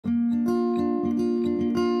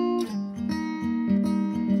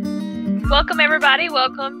Welcome, everybody.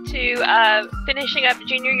 Welcome to Finishing Up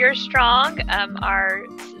Junior Year Strong, our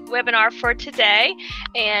webinar for today.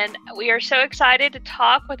 And we are so excited to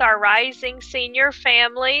talk with our rising senior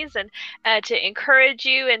families and to encourage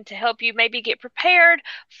you and to help you maybe get prepared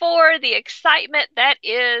for the excitement that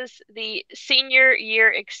is the senior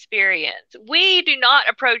year experience. We do not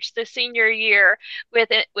approach the senior year with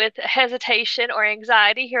hesitation or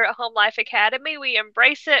anxiety here at HomeLife Academy. We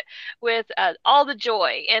embrace it with all the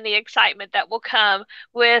joy and the excitement that will come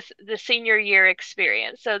with the senior year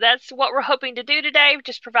experience. So that's what we're hoping to do today,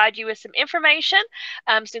 just provide you with some information,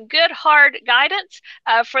 some good hard guidance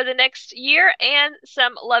for the next year, and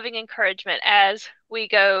some loving encouragement as we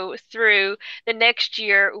go through the next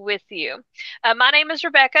year with you. My name is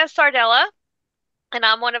Rebecca Sardella, and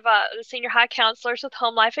I'm one of the senior high counselors with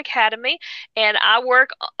HomeLife Academy, and I work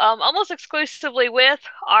almost exclusively with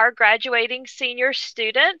our graduating senior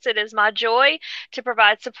students. It is my joy to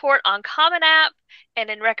provide support on Common App and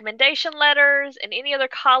in recommendation letters and any other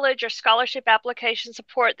college or scholarship application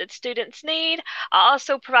support that students need. I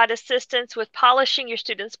also provide assistance with polishing your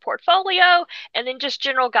students' portfolio and then just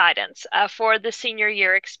general guidance for the senior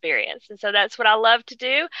year experience. And so that's what I love to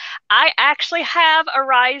do. I actually have a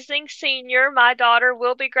rising senior. My daughter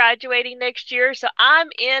will be graduating next year, so I'm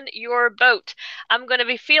in your boat. I'm going to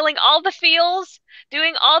be feeling all the feels,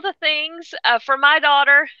 doing all the things for my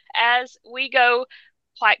daughter as we go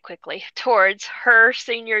quite quickly towards her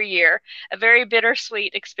senior year. A very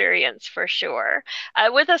bittersweet experience for sure.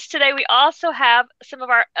 With us today, we also have some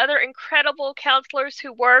of our other incredible counselors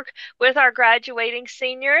who work with our graduating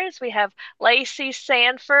seniors. We have Lacey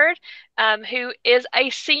Sanford, who is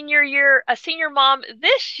a senior mom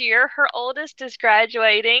this year. Her oldest is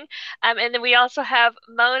graduating. And then we also have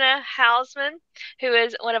Mona Hausman, who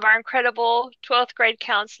is one of our incredible 12th grade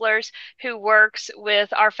counselors who works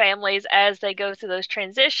with our families as they go through those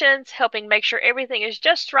transitions, helping make sure everything is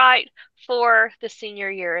just right for the senior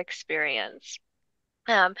year experience.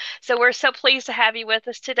 So we're so pleased to have you with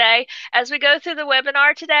us today. As we go through the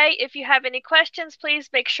webinar today, if you have any questions, please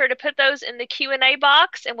make sure to put those in the Q&A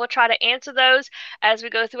box, and we'll try to answer those as we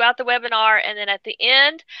go throughout the webinar. And then at the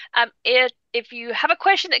end, if you have a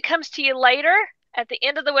question that comes to you later, at the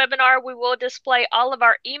end of the webinar, we will display all of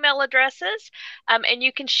our email addresses, and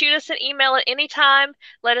you can shoot us an email at any time.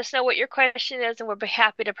 Let us know what your question is, and we'll be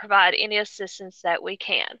happy to provide any assistance that we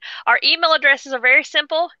can. Our email addresses are very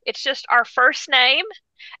simple. It's just our first name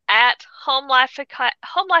at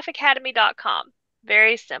homelifeacademy.com.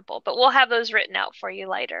 Very simple, but we'll have those written out for you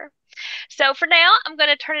later. So for now, I'm going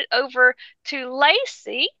to turn it over to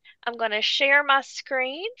Lacey. I'm going to share my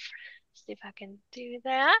screen. See if I can do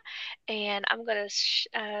that. And I'm going to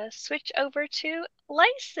switch over to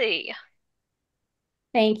Lacey.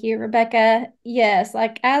 Thank you, Rebecca. Yes,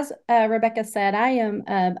 like as Rebecca said, I am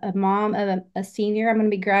a mom of a senior. I'm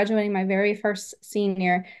going to be graduating my very first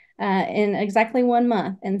senior in exactly 1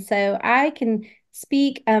 month. And so I can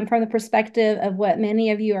speak from the perspective of what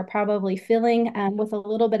many of you are probably feeling with a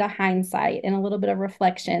little bit of hindsight and a little bit of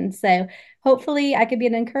reflection. So hopefully I could be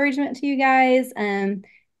an encouragement to you guys. And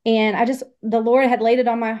the Lord had laid it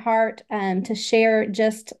on my heart to share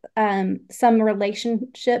just some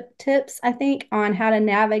relationship tips, I think, on how to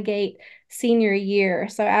navigate senior year.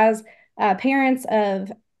 So, as parents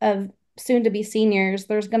of soon to be seniors,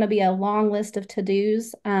 there's going to be a long list of to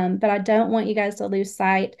dos, but I don't want you guys to lose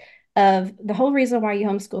sight of the whole reason why you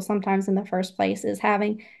homeschool sometimes in the first place is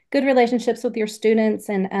having good relationships with your students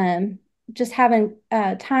and just having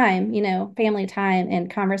time, family time and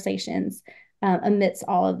conversations amidst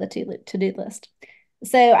all of the to-do list.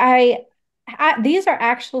 So these are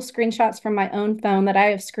actual screenshots from my own phone that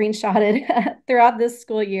I have screenshotted throughout this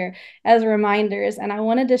school year as reminders, and I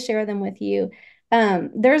wanted to share them with you.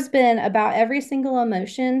 There's been about every single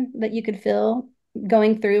emotion that you could feel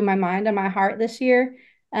going through my mind and my heart this year,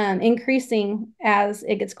 increasing as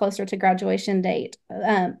it gets closer to graduation date.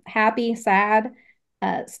 Happy, sad,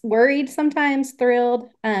 worried sometimes,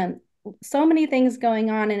 thrilled, so many things going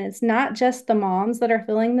on, and it's not just the moms that are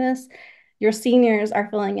feeling this. Your seniors are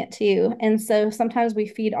feeling it too, and so sometimes we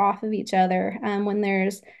feed off of each other when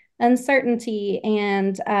there's uncertainty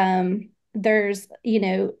and there's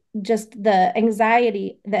just the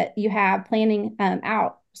anxiety that you have planning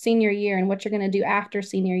out senior year and what you're going to do after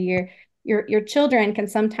senior year. Your children can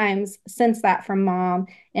sometimes sense that from mom,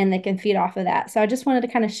 and they can feed off of that. So I just wanted to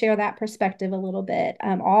kind of share that perspective a little bit.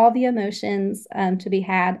 All the emotions to be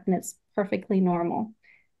had, and it's perfectly normal.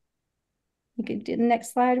 You could do the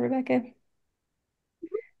next slide, Rebecca.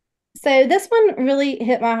 So this one really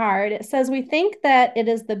hit my heart. It says, we think that it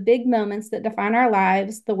is the big moments that define our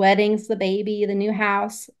lives, the weddings, the baby, the new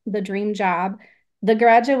house, the dream job. the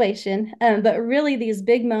graduation. But really, these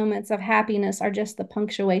big moments of happiness are just the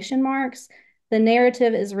punctuation marks. The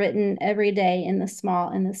narrative is written every day in the small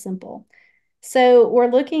and the simple. So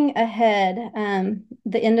we're looking ahead,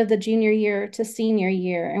 the end of the junior year to senior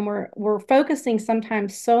year, and we're focusing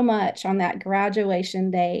sometimes so much on that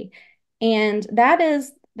graduation day, and that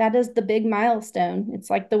is the big milestone.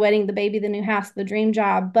 It's like the wedding, the baby, the new house, the dream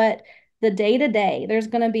job, but the day to day, there's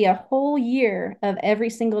going to be a whole year of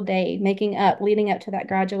every single day making up, leading up to that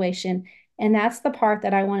graduation, and that's the part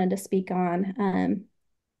that I wanted to speak on.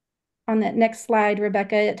 On that next slide,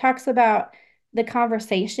 Rebecca, it talks about the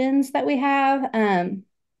conversations that we have.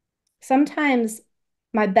 Sometimes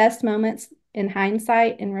my best moments in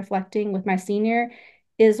hindsight and reflecting with my senior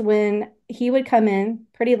is when he would come in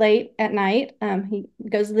pretty late at night. He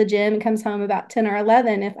goes to the gym and comes home about 10 or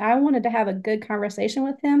 11. If I wanted to have a good conversation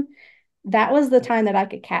with him, that was the time that I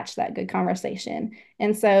could catch that good conversation.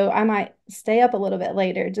 And so I might stay up a little bit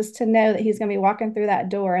later just to know that he's going to be walking through that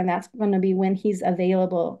door, and that's going to be when he's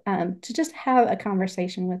available to just have a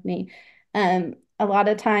conversation with me. A lot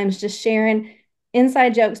of times just sharing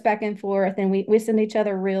inside jokes back and forth, and we send each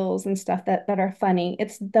other reels and stuff that are funny.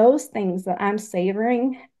 It's those things that I'm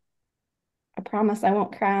savoring. I promise I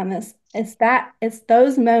won't cry on this. It's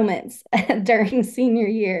those moments during senior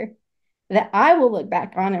year that I will look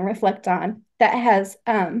back on and reflect on that has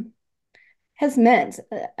meant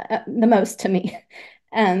the most to me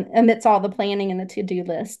amidst all the planning and the to-do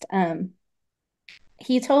list.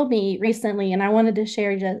 He told me recently, and I wanted to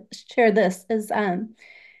share this, is I'm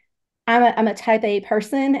a type A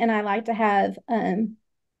person, and I like to have a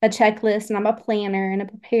checklist, and I'm a planner and a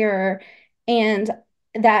preparer, and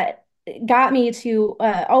that got me to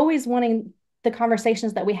always wanting the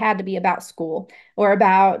conversations that we had to be about school, or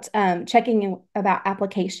about checking in about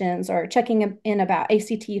applications, or checking in about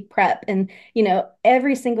ACT prep, and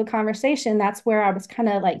every single conversation. That's where I was kind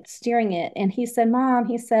of like steering it. And he said, "Mom,"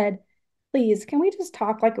 he said, "please, can we just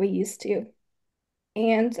talk like we used to?"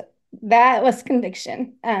 And that was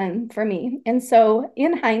conviction for me. And so,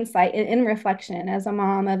 in hindsight, in reflection, as a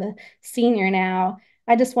mom of a senior now,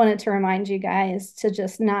 I just wanted to remind you guys to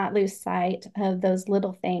just not lose sight of those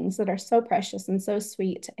little things that are so precious and so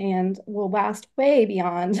sweet and will last way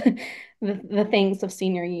beyond the things of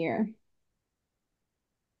senior year.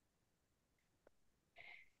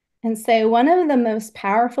 And so, one of the most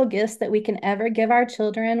powerful gifts that we can ever give our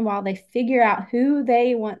children while they figure out who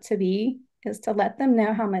they want to be is to let them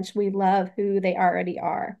know how much we love who they already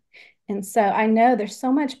are. And so, I know there's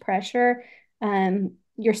so much pressure.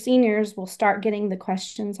 Your seniors will start getting the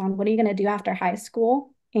questions on what are you going to do after high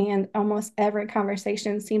school? And almost every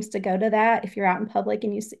conversation seems to go to that. If you're out in public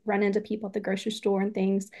and you run into people at the grocery store and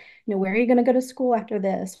things, where are you going to go to school after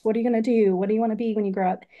this? What are you going to do? What do you want to be when you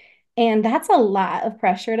grow up? And that's a lot of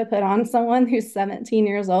pressure to put on someone who's 17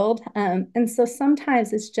 years old. And so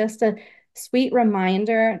sometimes it's just a sweet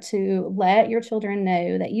reminder to let your children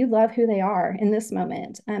know that you love who they are in this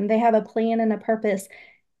moment. They have a plan and a purpose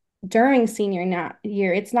during senior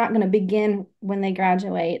year. It's not going to begin when they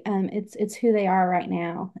graduate. It's who they are right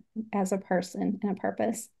now as a person and a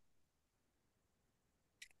purpose.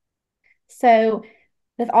 So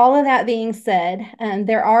with all of that being said,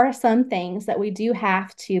 there are some things that we do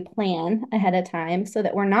have to plan ahead of time so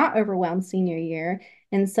that we're not overwhelmed senior year,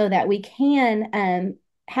 and so that we can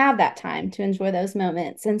have that time to enjoy those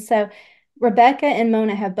moments. And so Rebecca and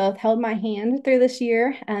Mona have both held my hand through this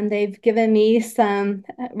year, and they've given me some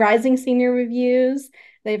rising senior reviews.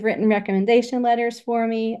 They've written recommendation letters for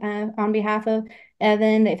me on behalf of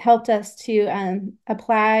Evan. They've helped us to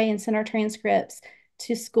apply and send our transcripts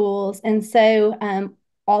to schools. And so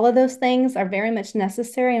all of those things are very much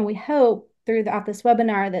necessary, and we hope throughout this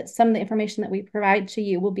webinar that some of the information that we provide to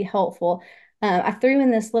you will be helpful. I threw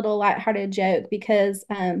in this little lighthearted joke because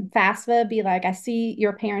FAFSA be like, I see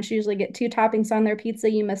your parents usually get 2 toppings on their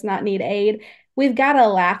pizza. You must not need aid. We've got to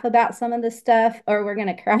laugh about some of this stuff or we're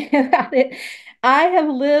going to cry about it. I have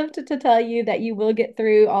lived to tell you that you will get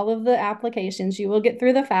through all of the applications. You will get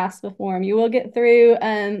through the FAFSA form. You will get through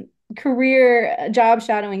career job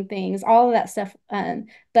shadowing things, all of that stuff. But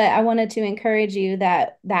I wanted to encourage you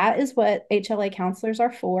that that is what HLA counselors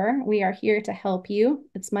are for. We are here to help you.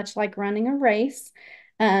 It's much like running a race.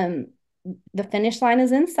 The finish line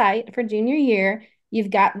is in sight for junior year. You've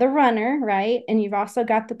got the runner, right? And you've also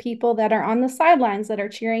got the people that are on the sidelines that are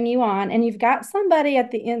cheering you on. And you've got somebody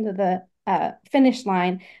at the end of the finish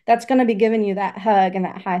line that's going to be giving you that hug and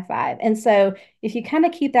that high five. And so if you kind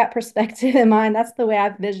of keep that perspective in mind, that's the way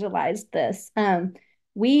I've visualized this.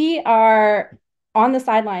 We are on the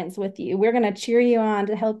sidelines with you. We're going to cheer you on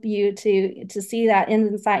to help you to see that end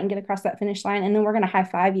in sight and get across that finish line. And then we're going to high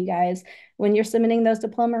five you guys when you're submitting those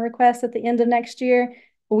diploma requests at the end of next year.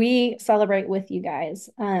 We celebrate with you guys.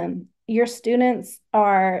 Your students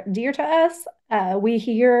are dear to us. We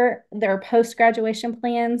hear their post-graduation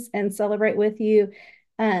plans and celebrate with you.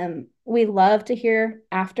 We love to hear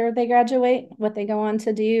after they graduate what they go on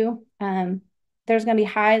to do. There's going to be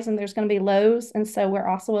highs and there's going to be lows. And so we're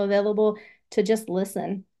also available to just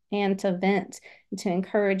listen and to vent and to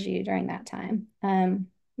encourage you during that time.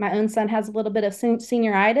 My own son has a little bit of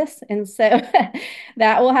senioritis, and so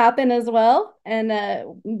that will happen as well.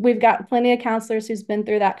 And we've got plenty of counselors who's been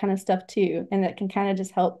through that kind of stuff too, and that can kind of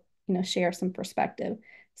just help, share some perspective.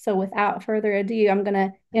 So without further ado, I'm going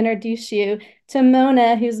to introduce you to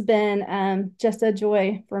Mona, who's been just a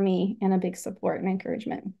joy for me and a big support and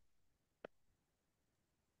encouragement.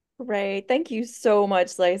 Great. Thank you so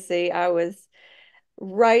much, Lacey. I was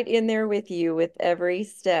right in there with you with every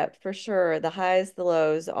step for sure. The highs, the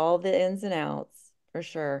lows, all the ins and outs for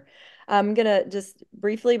sure. I'm gonna just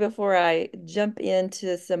briefly before I jump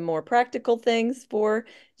into some more practical things for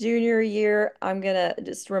junior year, I'm gonna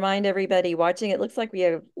just remind everybody watching. It looks like we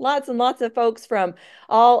have lots and lots of folks from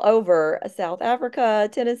all over South Africa,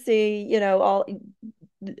 Tennessee, all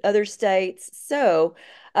other states. So,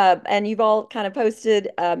 and you've all kind of posted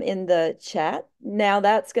in the chat. Now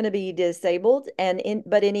that's going to be disabled,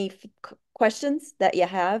 but any questions that you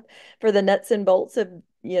have for the nuts and bolts of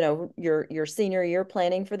your senior year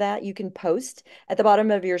planning for that, you can post at the bottom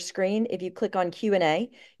of your screen. If you click on Q&A,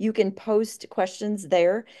 you can post questions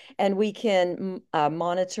there, and we can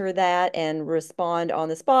monitor that and respond on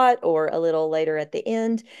the spot or a little later at the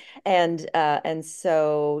end. And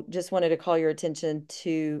so just wanted to call your attention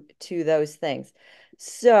to those things.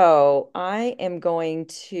 So I am going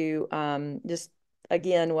to just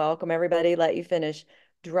again welcome everybody, let you finish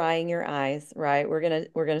drying your eyes, right? We're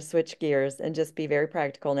gonna switch gears and just be very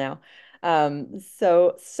practical now.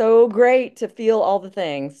 So great to feel all the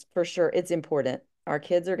things for sure. It's important. Our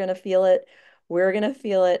kids are gonna feel it, we're gonna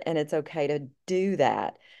feel it, and it's okay to do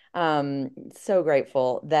that. So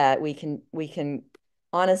grateful that we can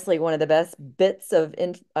honestly, one of the best bits of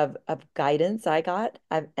guidance I got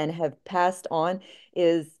and have passed on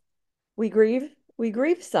is we grieve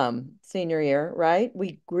some senior year, right?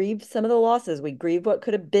 We grieve some of the losses. We grieve what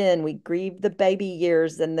could have been. We grieve the baby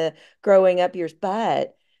years and the growing up years,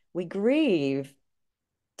 but we grieve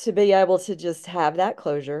to be able to just have that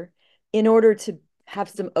closure in order to have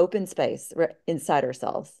some open space inside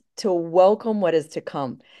ourselves to welcome what is to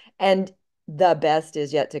come. And the best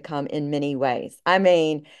is yet to come in many ways. I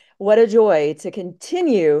mean, what a joy to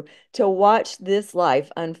continue to watch this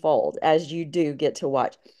life unfold as you do get to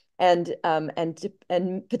watch. And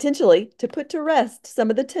potentially to put to rest some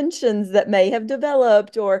of the tensions that may have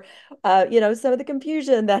developed, or some of the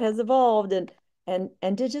confusion that has evolved, and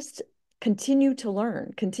to just continue to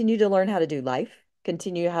learn how to do life,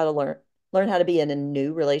 continue how to learn how to be in a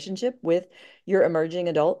new relationship with your emerging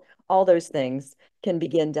adult. All those things can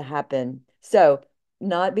begin to happen. So,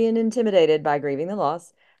 not being intimidated by grieving the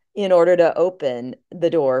loss in order to open the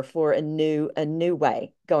door for a new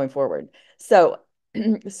way going forward. So,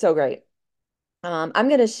 so great. I'm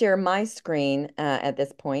going to share my screen at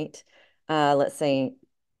this point. Let's see.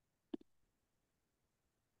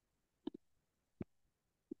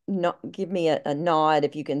 No, give me a nod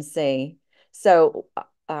if you can see. So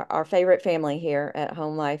our favorite family here at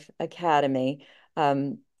HomeLife Academy,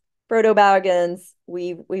 um, Frodo Baggins,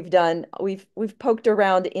 we've poked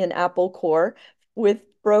around in Apple Core with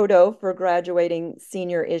Frodo for graduating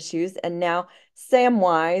senior issues, and now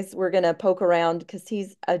Samwise, we're gonna poke around because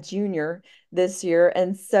he's a junior this year.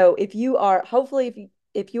 And so if you are, hopefully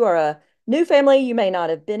if you are a new family, you may not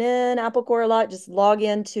have been in Apple Core a lot, just log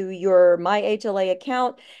into your My HLA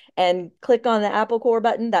account and click on the Apple Core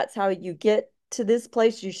button. That's how you get to this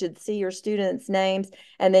place. You should see your students' names,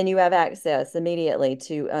 and then you have access immediately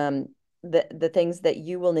to the things that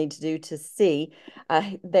you will need to do to see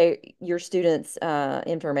your students'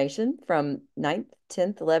 information from 9th,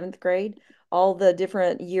 10th, 11th grade, all the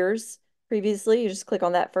different years previously. You just click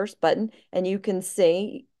on that first button, and you can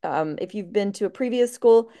see if you've been to a previous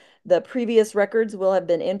school, the previous records will have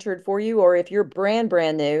been entered for you, or if you're brand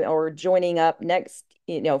new or joining up next,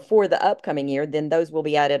 for the upcoming year, then those will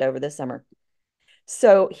be added over the summer.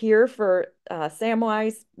 So here for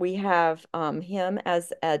Samwise, we have him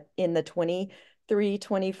in the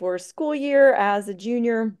 23-24 school year as a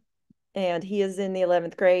junior, and he is in the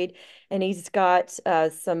 11th grade, and he's got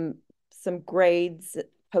some grades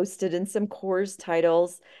posted and some course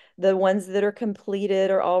titles The ones that are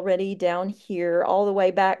completed are already down here, all the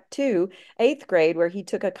way back to 8th grade, where he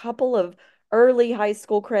took a couple of early high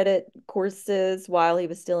school credit courses while he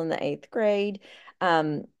was still in the 8th grade,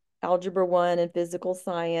 um, Algebra 1 and physical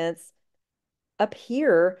science. Up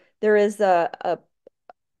here, there is a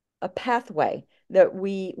pathway that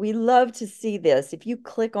we love to see this. If you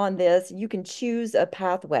click on this, you can choose a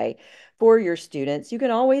pathway for your students. You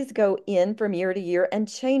can always go in from year to year and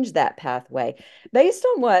change that pathway. Based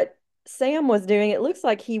on what Sam was doing, it looks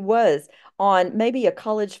like he was on maybe a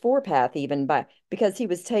college 4 path even because he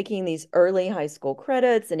was taking these early high school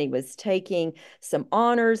credits and he was taking some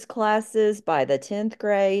honors classes by the 10th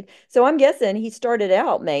grade. So I'm guessing he started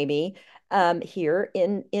out maybe here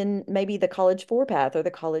in maybe the college 4 path or the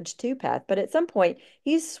college 2 path. But at some point,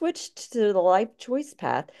 he's switched to the life choice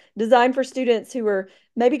path designed for students who are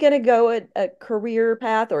maybe going to go a career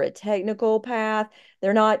path or a technical path.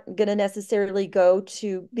 They're not going to necessarily go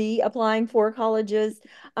to be applying for colleges,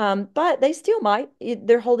 but they still might.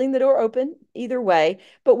 They're holding the door open either way.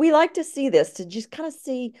 But we like to see this to just kind of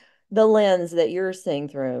see the lens that you're seeing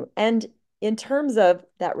through. And in terms of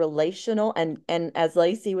that relational and as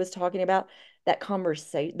Lacey was talking about, that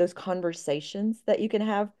conversation, those conversations that you can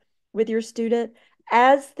have with your student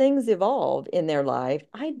as things evolve in their life,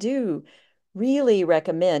 I do really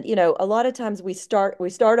recommend, a lot of times we start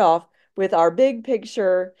off with our big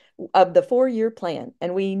picture of the 4-year plan,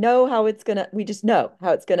 and we just know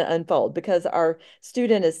how it's gonna unfold because our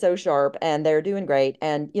student is so sharp and they're doing great,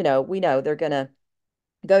 and we know they're gonna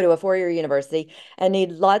go to a 4-year university and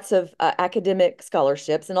need lots of academic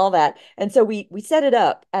scholarships and all that. And so we set it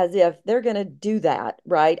up as if they're going to do that,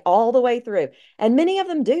 right, all the way through. And many of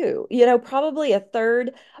them do. Probably a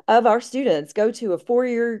third of our students go to a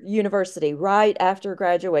 4-year university right after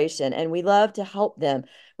graduation, and we love to help them.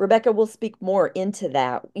 Rebecca will speak more into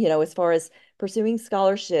that, as far as pursuing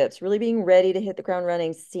scholarships, really being ready to hit the ground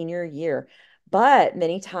running senior year. But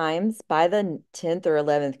many times by the 10th or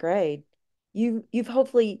 11th grade, you've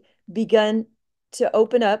hopefully begun to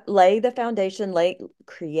open up, lay the foundation,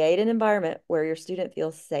 create an environment where your student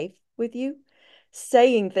feels safe with you,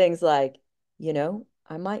 saying things like,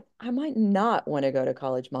 I might not want to go to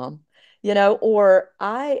college, mom, or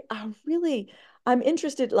I'm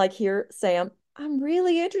interested, like here, Sam, I'm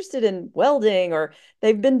really interested in welding, or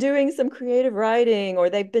they've been doing some creative writing, or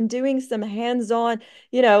they've been doing some hands-on,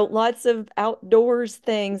 lots of outdoors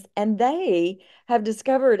things, and they have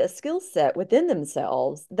discovered a skill set within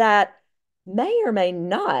themselves that may or may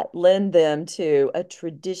not lend them to a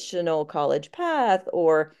traditional college path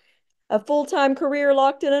or a full-time career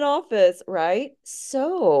locked in an office, right?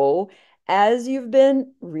 So, as you've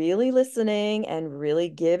been really listening and really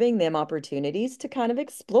giving them opportunities to kind of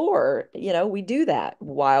explore, we do that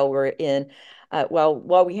while we're in,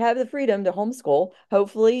 while we have the freedom to homeschool.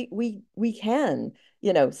 Hopefully, we can,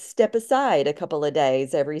 step aside a couple of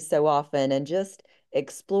days every so often and just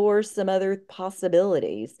explore some other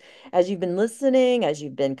possibilities. As you've been listening, as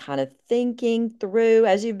you've been kind of thinking through,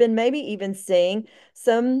 as you've been maybe even seeing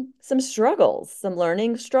some struggles, some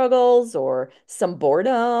learning struggles, or some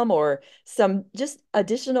boredom, or some just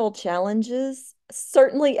additional challenges.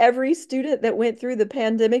 Certainly every student that went through the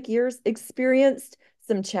pandemic years experienced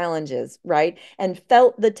some challenges, right? And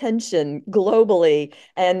felt the tension globally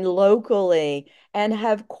and locally and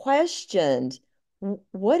have questioned,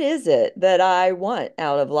 what is it that I want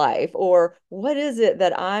out of life? Or what is it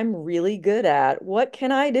that I'm really good at? What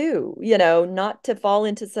can I do? Not to fall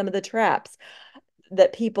into some of the traps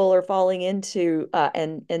that people are falling into,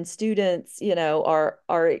 and students,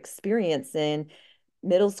 are experiencing.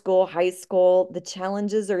 Middle school, high school, the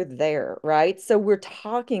challenges are there, right? So we're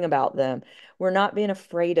talking about them. We're not being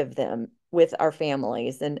afraid of them with our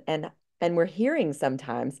families, and we're hearing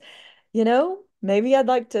sometimes, maybe I'd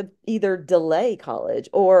like to either delay college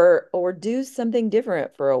or do something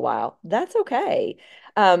different for a while. That's okay.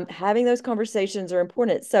 Having those conversations are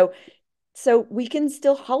important. So we can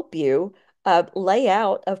still help you lay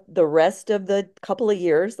out of the rest of the couple of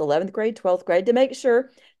years, 11th grade, 12th grade, to make sure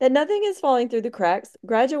that nothing is falling through the cracks.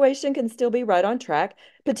 Graduation can still be right on track.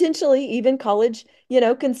 Potentially even college,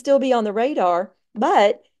 can still be on the radar.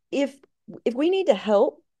 But if we need to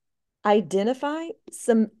help identify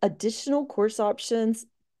some additional course options,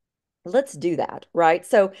 let's do that, right?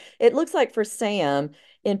 So it looks like for Sam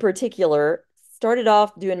in particular, started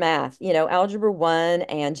off doing math, algebra 1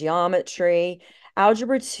 and geometry.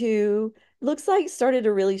 Algebra 2 looks like started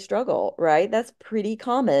to really struggle, right? That's pretty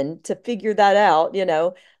common to figure that out,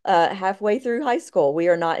 halfway through high school. We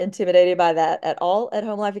are not intimidated by that at all at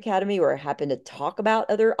Home Life Academy, or happen to talk about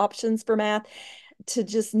other options for math, to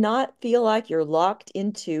just not feel like you're locked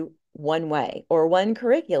into one way or one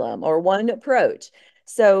curriculum or one approach.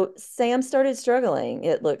 So Sam started struggling,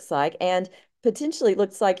 it looks like, and potentially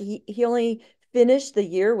looks like he only finished the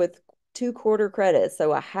year with 2 quarter credits,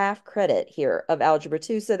 so a half credit here of Algebra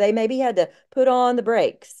 2. So they maybe had to put on the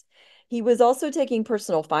brakes. He was also taking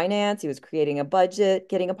personal finance. He was creating a budget,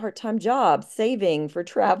 getting a part-time job, saving for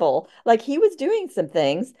travel. Like he was doing some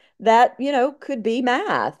things that, could be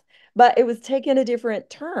math, but it was taking a different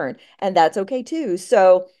turn, and that's okay too.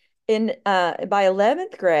 So in by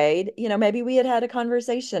 11th grade, maybe we had had a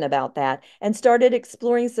conversation about that and started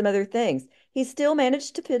exploring some other things. He still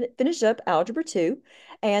managed to finish up Algebra 2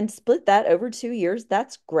 and split that over 2 years.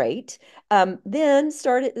 That's great. Then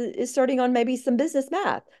starting on maybe some business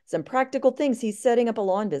math, some practical things. He's setting up a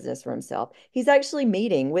lawn business for himself. He's actually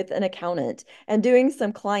meeting with an accountant and doing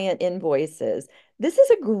some client invoices. This is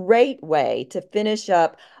a great way to finish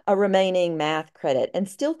up a remaining math credit and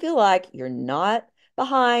still feel like you're not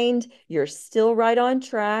behind. You're still right on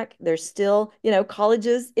track. There's still,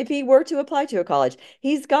 colleges. If he were to apply to a college,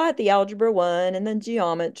 he's got the Algebra 1 and then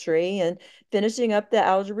geometry and finishing up the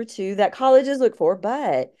Algebra 2 that colleges look for,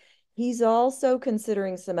 but he's also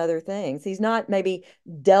considering some other things. He's not maybe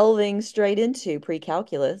delving straight into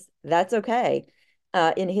pre-calculus. That's okay.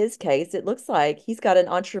 In his case, it looks like he's got an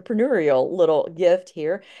entrepreneurial little gift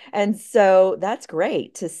here. And so that's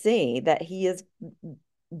great to see that he is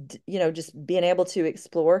just being able to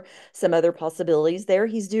explore some other possibilities there.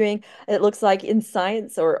 He's doing, it looks like in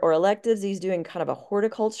science or electives, he's doing kind of a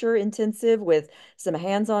horticulture intensive with some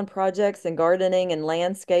hands-on projects and gardening and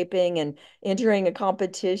landscaping and entering a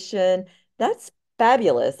competition. That's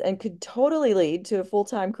fabulous and could totally lead to a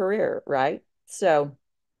full-time career, right? So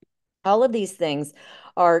all of these things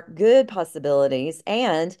are good possibilities.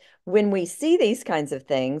 And when we see these kinds of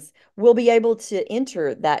things, we'll be able to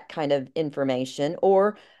enter that kind of information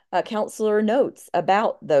or a counselor notes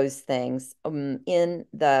about those things in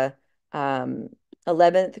the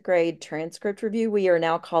 11th grade transcript review. We are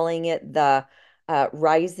now calling it the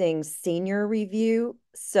Rising Senior Review.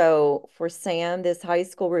 So for Sam, this high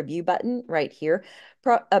school review button right here,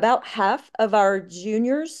 about half of our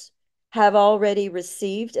juniors have already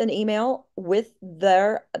received an email with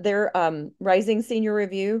their Rising Senior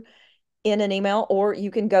Review in an email, or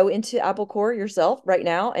you can go into Apple Core yourself right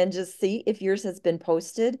now and just see if yours has been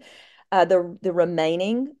posted. The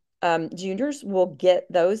remaining juniors will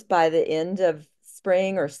get those by the end of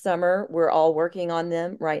spring or summer. We're all working on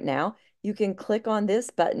them right now. You can click on this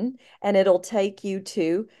button and it'll take you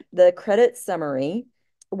to the credit summary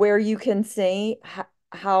where you can see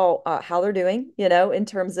how they're doing, in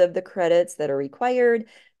terms of the credits that are required,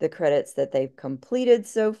 the credits that they've completed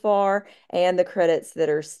so far, and the credits that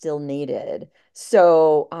are still needed.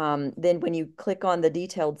 So then when you click on the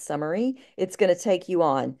detailed summary, it's going to take you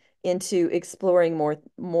on into exploring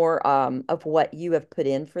more of what you have put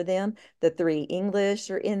in for them. The 3 English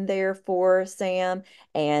are in there for Sam,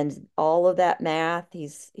 and all of that math,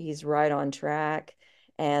 he's right on track.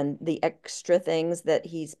 And the extra things that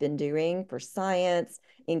he's been doing for science,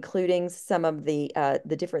 including some of the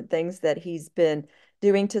different things that he's been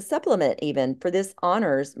doing to supplement even for this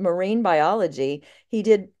honors marine biology. He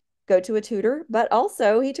did go to a tutor, but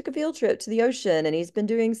also he took a field trip to the ocean and he's been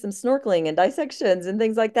doing some snorkeling and dissections and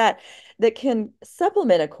things like that that can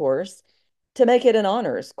supplement a course to make it an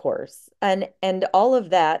honors course. And all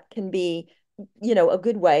of that can be, a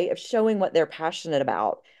good way of showing what they're passionate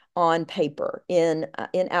about on paper in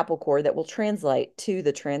Apple Core that will translate to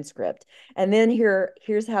the transcript. And then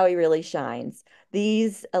here's how he really shines.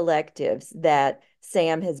 These electives that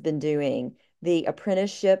Sam has been doing, the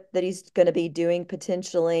apprenticeship that he's going to be doing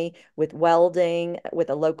potentially with welding, with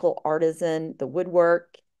a local artisan, the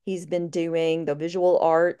woodwork he's been doing, the visual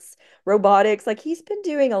arts, robotics, like he's been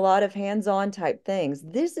doing a lot of hands-on type things.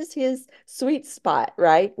 This is his sweet spot,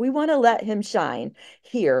 right? We want to let him shine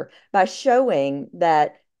here by showing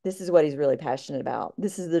that this is what he's really passionate about.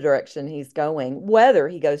 This is the direction he's going, whether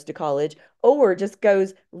he goes to college or just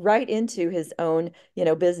goes right into his own,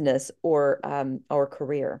 business or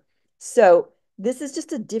career. So this is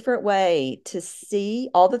just a different way to see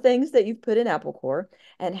all the things that you've put in Apple Core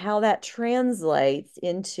and how that translates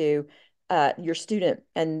into your student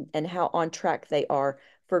and how on track they are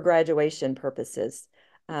for graduation purposes.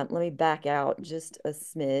 Let me back out just a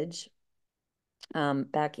smidge,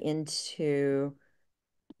 back into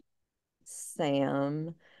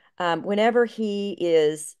Sam. Whenever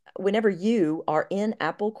you are in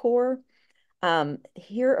Apple Core,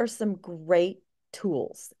 here are some great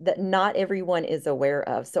tools that not everyone is aware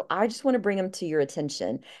of. So I just want to bring them to your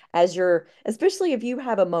attention especially if you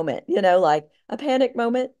have a moment, like a panic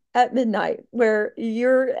moment at midnight where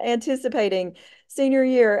you're anticipating senior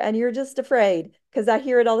year and you're just afraid, because I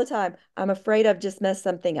hear it all the time. I'm afraid I've just messed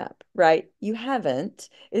something up, right? You haven't.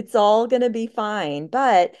 It's all going to be fine,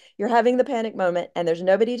 but you're having the panic moment and there's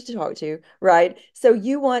nobody to talk to, right? So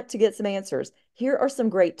you want to get some answers. Here are some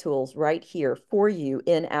great tools right here for you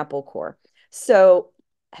in Apple Core. So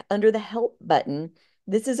under the help button,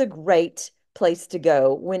 this is a great place to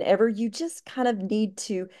go whenever you just kind of need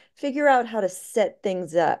to figure out how to set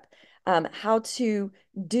things up, how to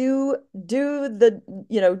do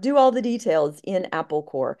all the details in Apple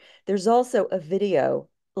Core. There's also a video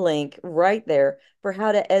link right there for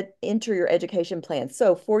how to enter your education plan.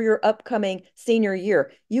 So for your upcoming senior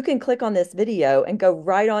year, you can click on this video and go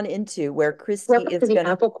right on into where Christy's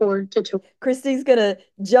gonna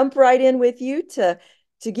jump right in with you to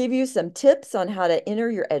give you some tips on how to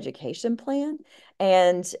enter your education plan.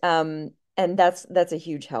 And that's a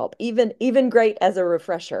huge help. Even great as a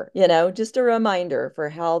refresher, just a reminder for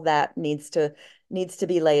how that needs to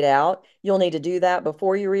be laid out. You'll need to do that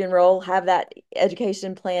before you re-enroll, have that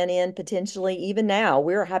education plan in potentially even now.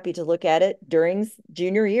 We're happy to look at it during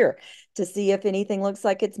junior year to see if anything looks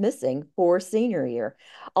like it's missing for senior year.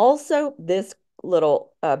 Also, this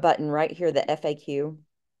little button right here, the FAQ.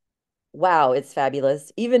 Wow, it's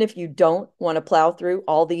fabulous. Even if you don't want to plow through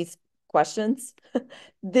all these questions,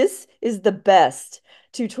 this is the best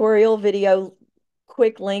tutorial video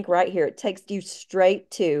quick link right here. It takes you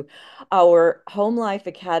straight to our HomeLife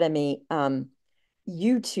Academy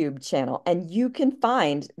YouTube channel, and you can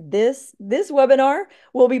find this webinar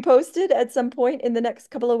will be posted at some point in the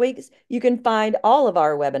next couple of weeks. You can find all of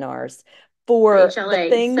our webinars for the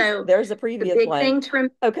things. So there's a previous one.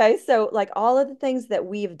 Okay, so like all of the things that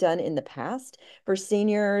we've done in the past for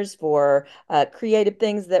seniors, for creative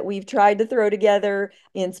things that we've tried to throw together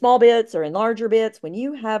in small bits or in larger bits, when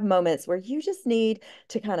you have moments where you just need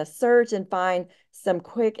to kind of search and find some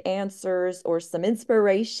quick answers or some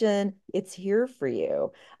inspiration, it's here for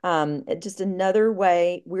you. Just another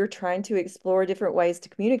way we're trying to explore different ways to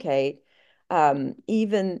communicate,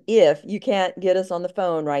 even if you can't get us on the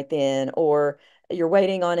phone right then, or you're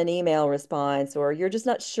waiting on an email response, or you're just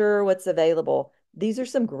not sure what's available. These are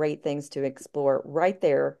some great things to explore right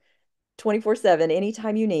there, 24/7,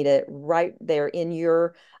 anytime you need it, right there in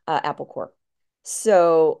your Apple Core.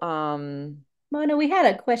 So, Mona, we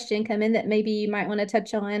had a question come in that maybe you might want to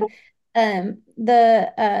touch on.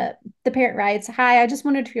 The parent writes, "Hi, I just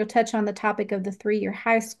wondered if you'll touch on the topic of the 3-year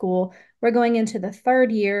high school. We're going into the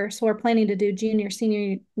 3rd year, so we're planning to do junior,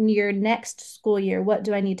 senior year next school year. What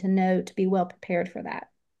do I need to know to be well prepared for that?"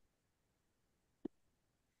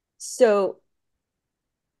 so,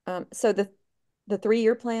 so the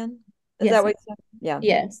 3-year plan, is Yes, that what you said? Yeah.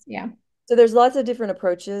 yes, yeah. So there's lots of different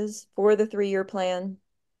approaches for the 3-year plan.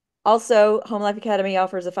 Also, Home Life Academy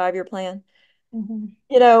offers a 5-year plan. Mhm.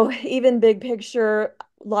 Even big picture,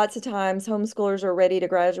 lots of times homeschoolers are ready to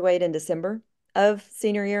graduate in December of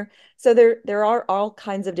senior year. So there are all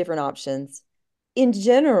kinds of different options. In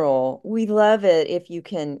general, we love it if you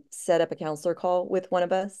can set up a counselor call with one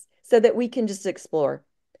of us so that we can just explore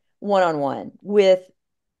one-on-one with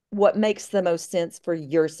what makes the most sense for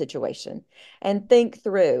your situation and think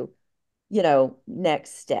through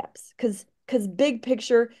next steps. Because big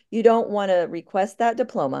picture, you don't want to request that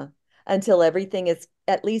diploma until everything is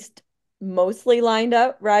at least mostly lined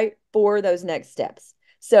up, right, for those next steps.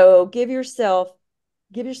 So give yourself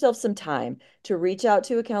some time to reach out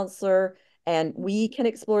to a counselor, and we can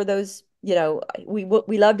explore those. We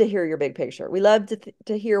love to hear your big picture. We love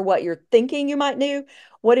to hear what you're thinking you might do.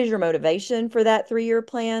 What is your motivation for that 3-year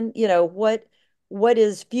plan? What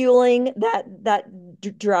is fueling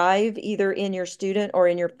that drive either in your student or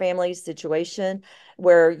in your family's situation,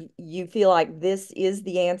 where you feel like this is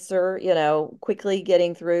the answer, quickly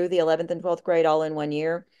getting through the 11th and 12th grade all in one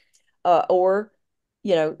year. Or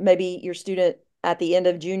maybe your student at the end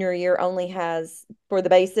of junior year only has, for the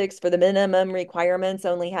basics, for the minimum requirements,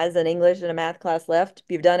 only has an English and a math class left.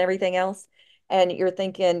 You've done everything else, and you're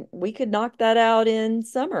thinking we could knock that out in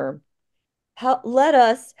summer. Let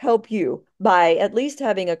us help you by at least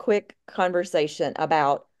having a quick conversation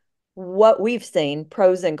about what we've seen,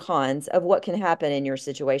 pros and cons of what can happen in your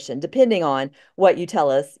situation, depending on what you tell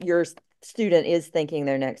us your student is thinking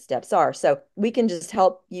their next steps are. So we can just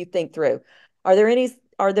help you think through. Are there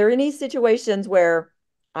any situations where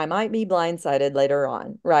I might be blindsided later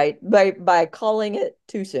on, right? By calling it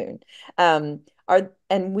too soon. We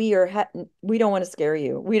don't want to scare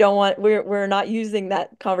you. We're not using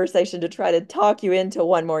that conversation to try to talk you into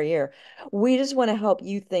one more year. We just want to help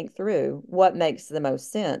you think through what makes the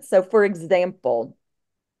most sense. So for example,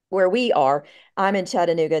 where we are, I'm in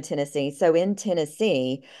Chattanooga, Tennessee. So in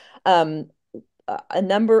Tennessee, um, a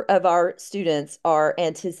number of our students are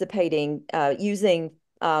anticipating using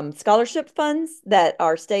scholarship funds that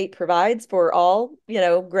our state provides for all,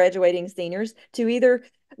 graduating seniors to either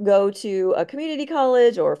go to a community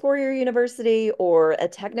college or a four-year university or a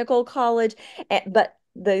technical college. But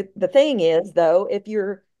the thing is, though, if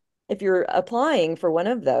you're applying for one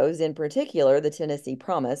of those, in particular, the Tennessee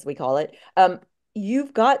Promise, we call it,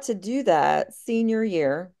 you've got to do that senior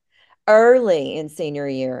year, early in senior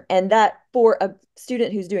year. And that for a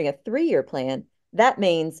student who's doing a 3-year plan, that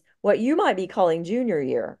means what you might be calling junior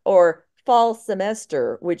year or fall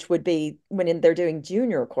semester, which would be they're doing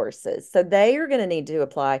junior courses. So they are going to need to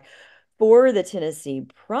apply for the Tennessee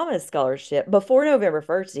Promise Scholarship before November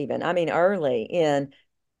 1st, even. I mean, early in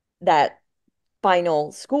that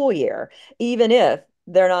final school year, even if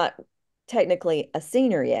they're not technically a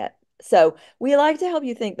senior yet. So we like to help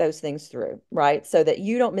you think those things through, right? So that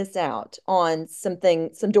you don't miss out on some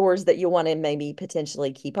doors that you want to maybe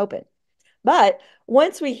potentially keep open. But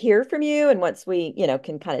once we hear from you and once we,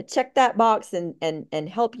 can kind of check that box and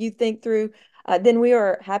help you think through, then we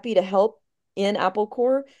are happy to help in Apple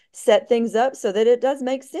Core set things up so that it does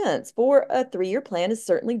make sense. For a 3-year plan is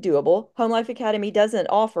certainly doable. Home Life Academy doesn't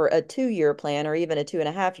offer a 2-year plan or even a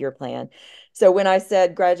 2.5-year plan. So when I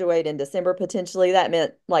said graduate in December, potentially that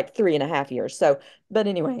meant like 3.5 years. So, but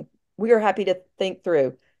anyway, we are happy to think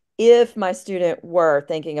through if my student were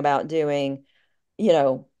thinking about doing, you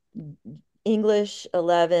know, English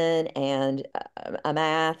 11 and a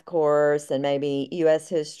math course and maybe US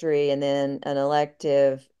history and then an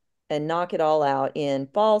elective and knock it all out in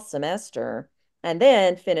fall semester and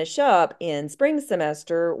then finish up in spring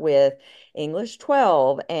semester with English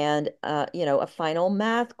 12 and a final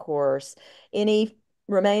math course. Any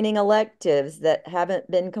remaining electives that haven't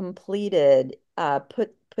been completed,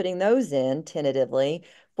 putting those in tentatively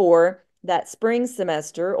for that spring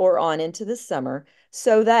semester or on into the summer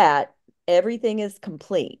so that everything is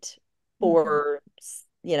complete for,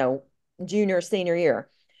 junior, senior year,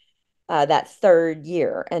 that 3rd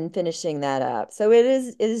year and finishing that up. So it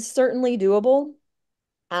is certainly doable.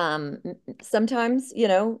 Um, Sometimes,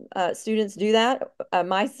 students do that.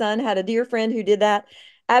 My son had a dear friend who did that,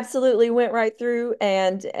 absolutely went right through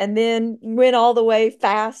and then went all the way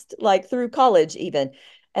fast, like through college even,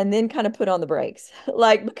 and then kind of put on the brakes,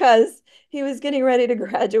 like because he was getting ready to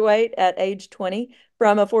graduate at age 20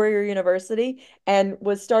 from a four-year university and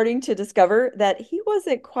was starting to discover that he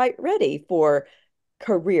wasn't quite ready for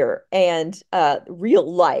career and real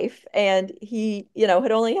life. And he,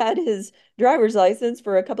 had only had his driver's license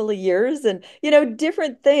for a couple of years and,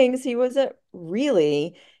 different things. He hadn't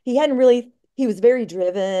really, he was very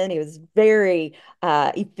driven. He was very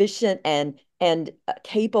efficient and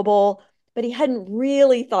capable, but he hadn't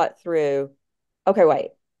really thought through, okay,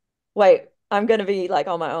 wait, I'm going to be like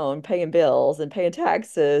on my own, paying bills and paying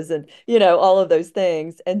taxes and, all of those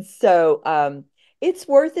things. And so it's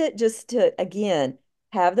worth it just to, again,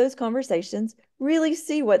 have those conversations, really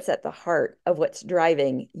see what's at the heart of what's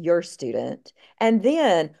driving your student, and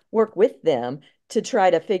then work with them to try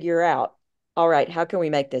to figure out, all right, how can we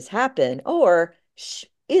make this happen? Or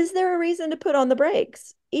is there a reason to put on the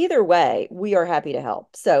brakes? Either way, we are happy to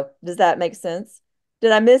help. So does that make sense?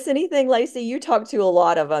 Did I miss anything, Lacey? You talk to a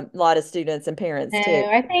lot of students and parents No, too.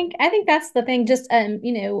 I think that's the thing. Just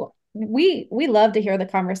we love to hear the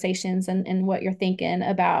conversations and what you're thinking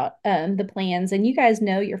about the plans. And you guys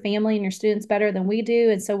know your family and your students better than we do.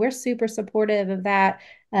 And so we're super supportive of that.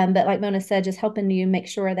 But like Mona said, just helping you make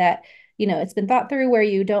sure that, it's been thought through where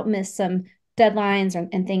you don't miss some deadlines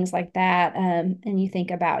and things like that. And you think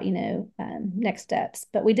about, next steps.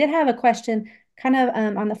 But we did have a question kind of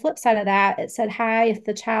on the flip side of that. It said, hi, if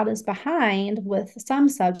the child is behind with some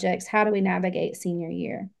subjects, how do we navigate senior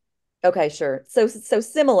year? Okay, sure. So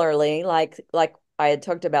similarly, like I had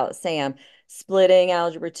talked about Sam, splitting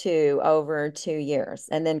algebra 2 over 2 years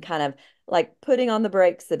and then kind of like putting on the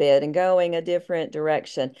brakes a bit and going a different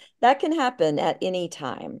direction. That can happen at any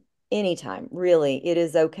time. Anytime, really, it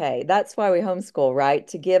is okay. That's why we homeschool, right?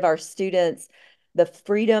 To give our students the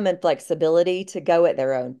freedom and flexibility to go at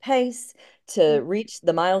their own pace, to reach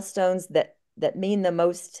the milestones that mean the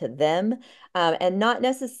most to them, and not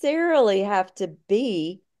necessarily have to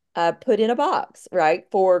be put in a box, right?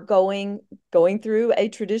 For going through a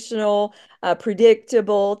traditional,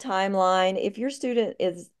 predictable timeline. If your student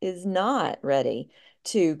is not ready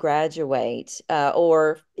to graduate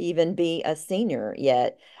or even be a senior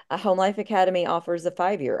yet, Home Life Academy offers a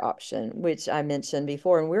 5-year option, which I mentioned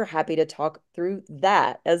before, and we're happy to talk through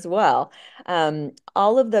that as well.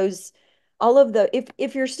 All of those all of the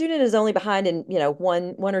if your student is only behind in,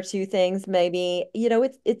 one or two things, maybe,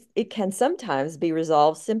 it can sometimes be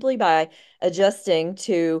resolved simply by adjusting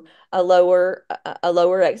to a lower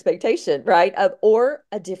expectation, right? Or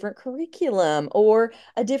a different curriculum or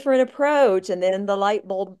a different approach, and then the light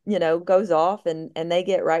bulb, goes off, and they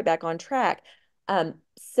get right back on track.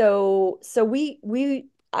 So we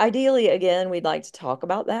ideally, again, we'd like to talk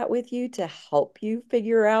about that with you to help you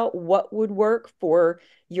figure out what would work for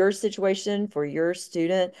your situation, for your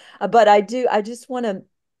student. But I just want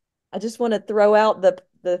to throw out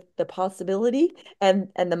the possibility and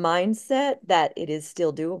the mindset that it is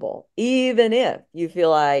still doable, even if you feel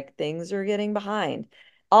like things are getting behind.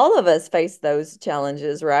 All of us face those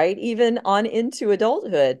challenges, right? Even on into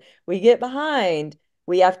adulthood, we get behind.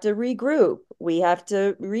 We have to regroup. We have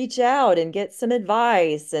to reach out and get some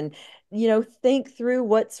advice and, think through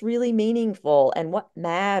what's really meaningful and what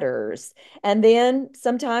matters. And then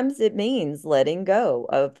sometimes it means letting go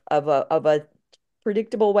of a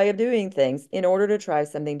predictable way of doing things in order to try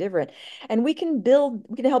something different. And we can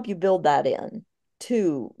help you build that in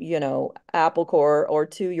to, Apple Core or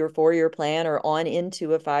to your 4-year plan or on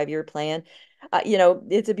into a 5-year plan.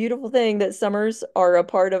 It's a beautiful thing that summers are a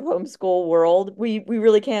part of homeschool world. We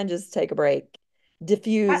really can just take a break,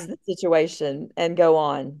 diffuse the situation, and go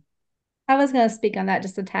on. I was going to speak on that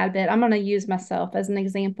just a tad bit. I'm going to use myself as an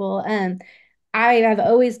example. I have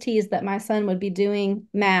always teased that my son would be doing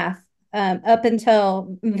math up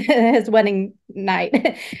until his wedding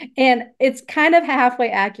night. And it's kind of halfway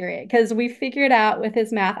accurate because we figured out with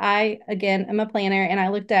his math. I, again, am a planner and I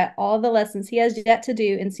looked at all the lessons he has yet to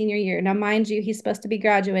do in senior year. Now, mind you, he's supposed to be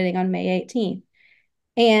graduating on May 18th.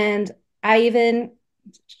 And I even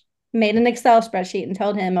made an Excel spreadsheet and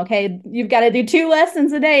told him, okay, you've got to do 2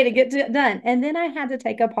 lessons a day to get done. And then I had to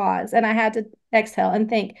take a pause and I had to exhale and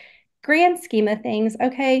think, grand scheme of things,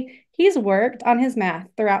 okay, he's worked on his math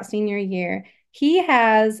throughout senior year. He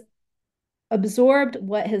has absorbed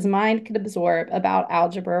what his mind could absorb about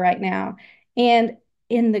algebra right now. And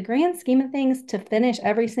in the grand scheme of things, to finish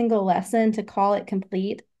every single lesson, to call it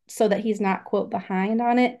complete so that he's not, quote, behind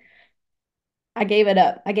on it, I gave it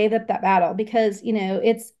up. I gave up that battle because,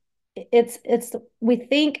 it's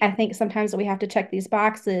I think sometimes that we have to check these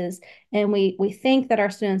boxes and we think that our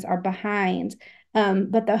students are behind.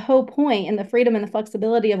 But the whole point and the freedom and the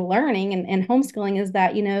flexibility of learning and homeschooling is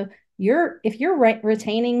that, if you're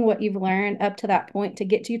retaining what you've learned up to that point to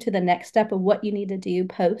get you to the next step of what you need to do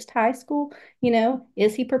post high school,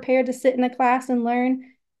 is he prepared to sit in a class and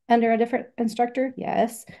learn under a different instructor?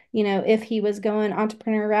 Yes. If he was going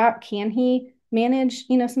entrepreneur route, can he manage,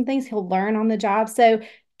 some things he'll learn on the job? So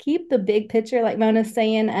keep the big picture, like Mona's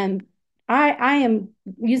saying. I am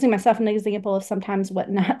using myself as an example of sometimes what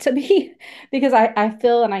not to be because I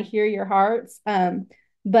feel and I hear your hearts.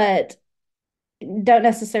 But don't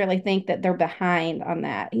necessarily think that they're behind on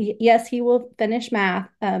that. Yes, he will finish math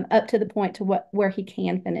up to the point to where he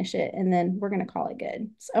can finish it, and then we're going to call it good.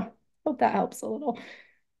 So hope that helps a little.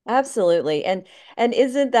 Absolutely. And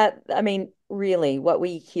isn't that, I mean, really what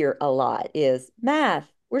we hear a lot is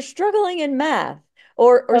math. We're struggling in math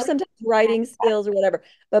or Oh, sometimes writing skills or whatever.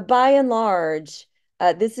 But by and large,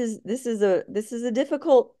 this is a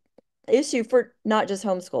difficult issue for not just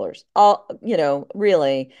homeschoolers. All,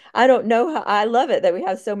 really. I don't know how I love it that we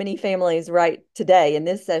have so many families right today in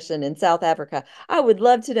this session in South Africa. I would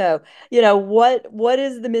love to know, what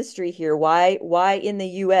is the mystery here? Why in the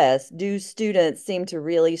US do students seem to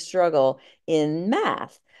really struggle in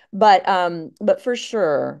math? But for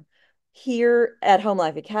sure, here at Home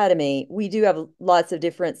Life Academy, we do have lots of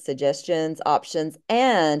different suggestions, options,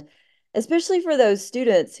 and especially for those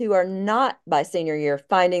students who are not by senior year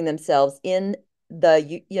finding themselves in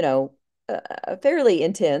a fairly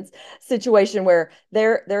intense situation where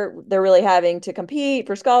they're really having to compete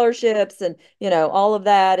for scholarships and, all of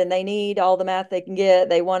that, and they need all the math they can get.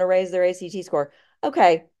 They want to raise their ACT score.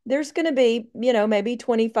 Okay, there's going to be, maybe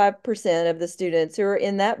 25% of the students who are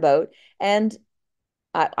in that boat. And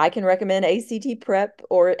I can recommend ACT prep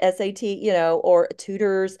or SAT, or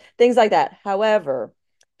tutors, things like that. However,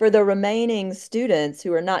 for the remaining students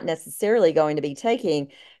who are not necessarily going to be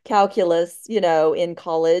taking calculus, in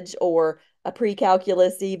college or a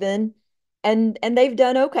pre-calculus even, and they've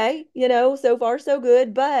done okay, so far so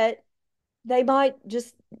good, but they might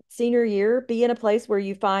just senior year be in a place where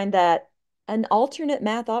you find that an alternate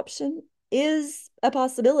math option is a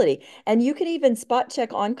possibility. And you can even spot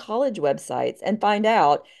check on college websites and find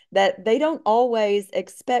out that they don't always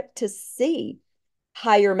expect to see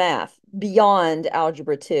higher math beyond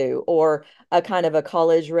Algebra 2 or a kind of a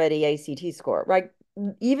college ready ACT score, right?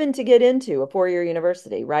 Even to get into a 4-year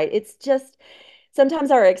university, right? It's just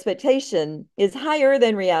sometimes our expectation is higher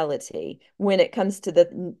than reality when it comes to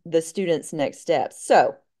the student's next steps.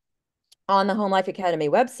 So on the Home Life Academy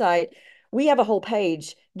website, we have a whole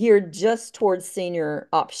page geared just towards senior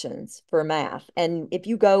options for math. And if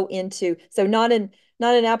you go into, so not in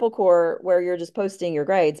Apple Core where you're just posting your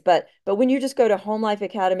grades, but when you just go to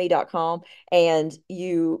homelifeacademy.com and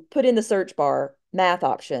you put in the search bar math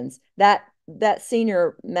options, that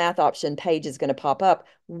senior math option page is going to pop up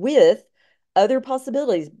with other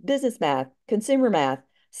possibilities, business math, consumer math,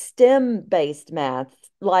 STEM-based math,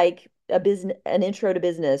 like an intro to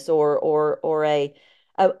business or a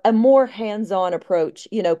more hands-on approach,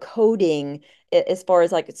 coding as far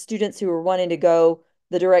as like students who are wanting to go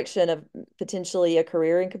the direction of potentially a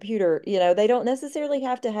career in computer, they don't necessarily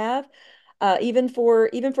have to have even for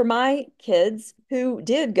my kids who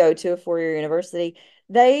did go to a four-year university,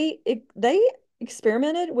 they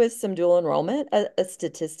experimented with some dual enrollment, a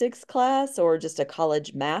statistics class or just a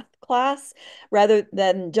college math class rather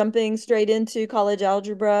than jumping straight into college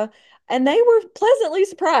algebra. And they were pleasantly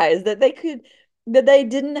surprised that they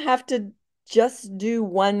didn't have to just do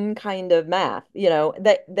one kind of math.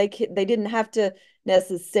 They didn't have to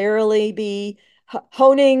necessarily be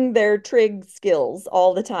honing their trig skills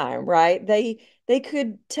all the time, right? They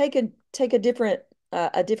could take a different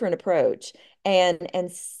approach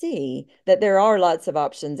and see that there are lots of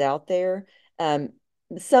options out there. Um,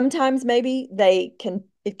 Sometimes maybe it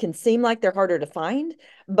can seem like they're harder to find,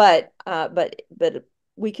 but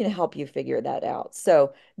we can help you figure that out.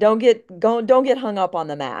 So don't get hung up on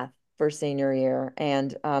the math for senior year.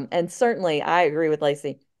 And certainly I agree with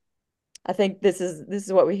Lacey. I think this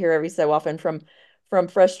is what we hear every so often from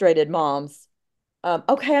frustrated moms.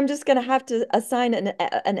 Okay, I'm just going to have to assign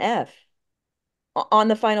an F on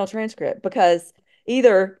the final transcript because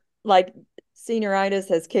either like senioritis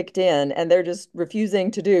has kicked in and they're just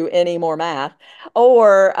refusing to do any more math,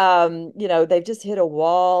 or they've just hit a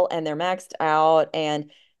wall and they're maxed out,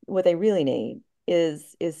 and what they really need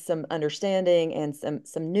is some understanding and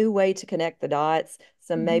some new way to connect the dots,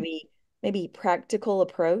 some Mhm. maybe practical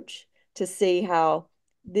approach to see how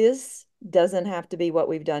this doesn't have to be what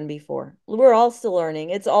we've done before. We're all still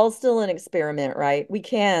learning. It's all still an experiment, right? We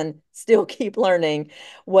can still keep learning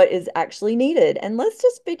what is actually needed. And let's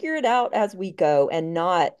just figure it out as we go and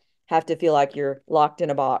not have to feel like you're locked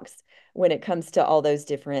in a box when it comes to all those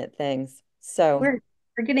different things. So,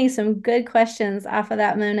 We're getting some good questions off of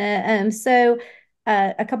that, Mona.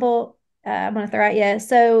 A couple I'm going to throw at you.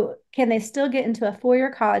 So, can they still get into a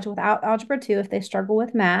four-year college without Algebra 2 if they struggle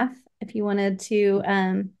with math? If you wanted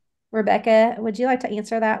to, Rebecca, would you like to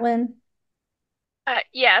answer that one?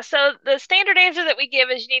 Yeah, so the standard answer that we give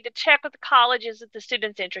is you need to check with the colleges that the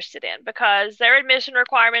student's interested in because their admission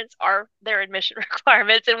requirements are their admission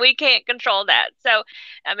requirements and we can't control that. So,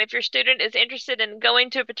 if your student is interested in going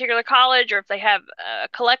to a particular college or if they have a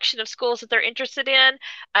collection of schools that they're interested in,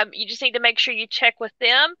 you just need to make sure you check with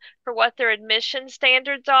them for what their admission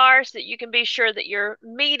standards are so that you can be sure that you're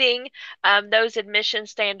meeting those admission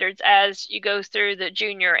standards as you go through the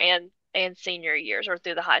junior and senior years or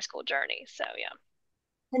through the high school journey. So, yeah.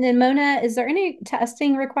 And then Mona, is there any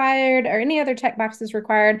testing required or any other check boxes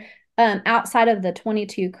required outside of the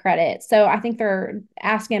 22 credits? So I think they're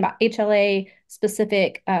asking about HLA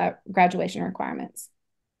specific graduation requirements.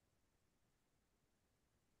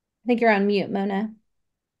 I think you're on mute, Mona.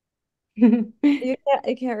 you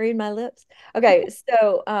can't read my lips. Okay,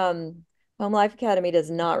 so Home Life Academy does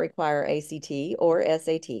not require ACT or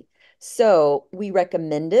SAT. So we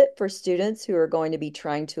recommend it for students who are going to be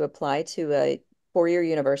trying to apply to a four-year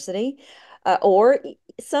university, or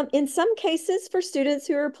in some cases for students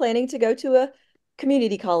who are planning to go to a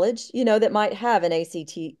community college, that might have an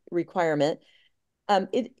ACT requirement.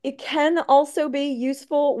 It can also be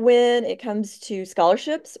useful when it comes to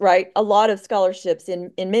scholarships, right? A lot of scholarships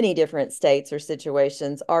in many different states or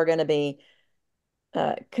situations are going to be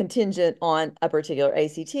contingent on a particular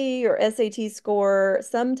ACT or SAT score.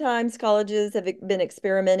 Sometimes colleges have been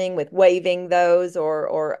experimenting with waiving those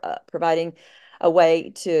or providing a way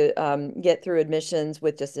to get through admissions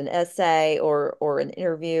with just an essay or an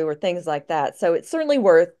interview or things like that. So it's certainly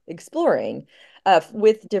worth exploring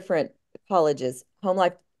with different colleges. Home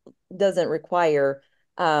Life doesn't require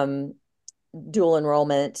dual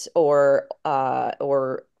enrollment or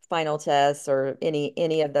final tests or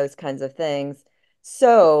any of those kinds of things.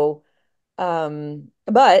 So,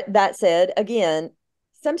 but that said, again,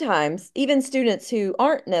 sometimes even students who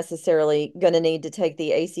aren't necessarily going to need to take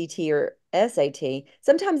the ACT or SAT,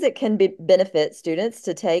 sometimes it can benefit students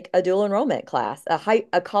to take a dual enrollment class,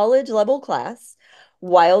 a college level class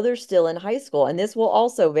while they're still in high school. And this will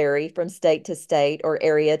also vary from state to state or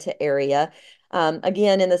area to area.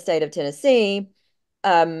 Again, in the state of Tennessee,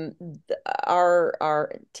 um,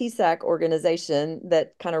 our TSAC organization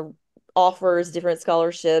that kind of offers different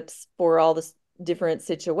scholarships for all the different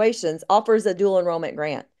situations offers a dual enrollment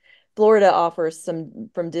grant. Florida offers some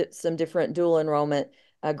different dual enrollment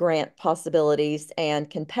grant possibilities and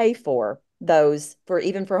can pay for those for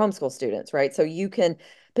even for homeschool students, right? So you can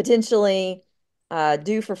potentially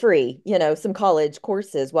do for free, some college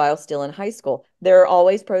courses while still in high school. There are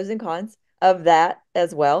always pros and cons of that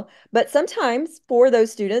as well. But sometimes for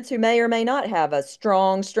those students who may or may not have a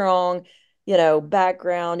strong,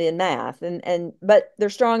 background in math and but they're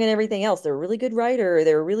strong in everything else. They're a really good writer,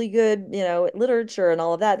 they're really good, at literature and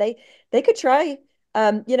all of that. They could try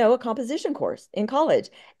a composition course in college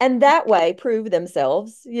and that way prove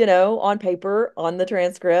themselves, on paper, on the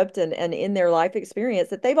transcript and in their life experience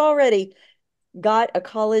that they've already got a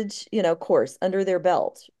college, course under their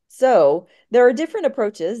belt. So there are different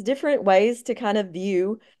approaches, different ways to kind of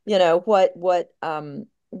view,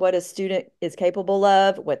 what a student is capable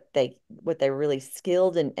of, what they're really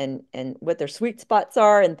skilled and what their sweet spots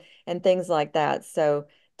are and things like that. So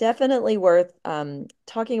definitely worth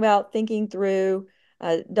talking about, thinking through.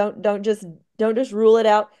 Don't just rule it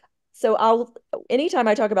out. So anytime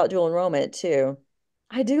I talk about dual enrollment too,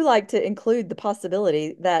 I do like to include the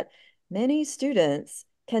possibility that many students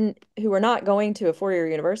who are not going to a four-year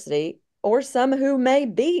university, or some who may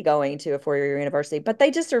be going to a four-year university, but they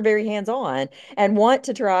just are very hands-on and want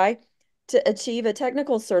to try to achieve a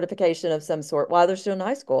technical certification of some sort while they're still in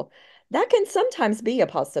high school. That can sometimes be a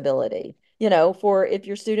possibility, for if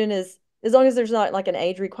your student is, as long as there's not like an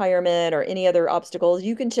age requirement or any other obstacles,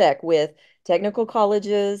 you can check with technical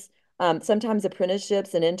colleges. Sometimes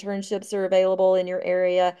apprenticeships and internships are available in your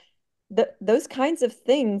area. Those kinds of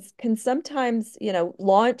things can sometimes,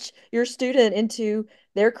 launch your student into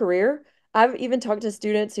their career. I've even talked to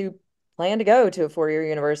students who plan to go to a four-year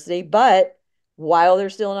university, but while they're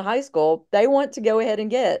still in high school, they want to go ahead and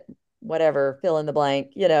get whatever, fill in the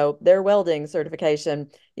blank, their welding certification.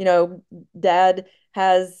 Dad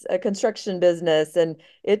has a construction business, and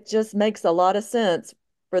it just makes a lot of sense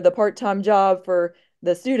for the part-time job for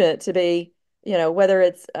the student to be, whether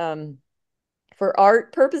it's for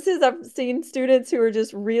art purposes. I've seen students who are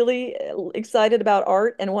just really excited about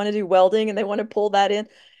art and want to do welding and they want to pull that in.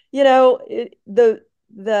 The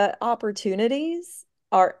opportunities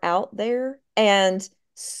are out there, and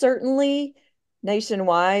certainly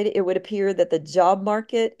nationwide, it would appear that the job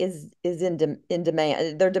market is in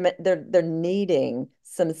demand. They're needing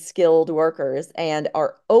some skilled workers and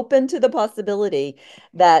are open to the possibility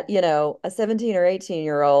that, a 17 or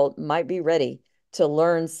 18-year-old might be ready to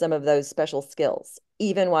learn some of those special skills,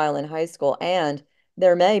 even while in high school. And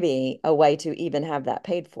there may be a way to even have that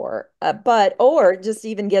paid for, or just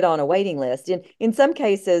even get on a waiting list. In some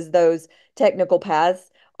cases, those technical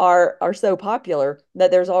paths are so popular that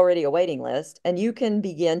there's already a waiting list, and you can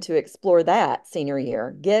begin to explore that senior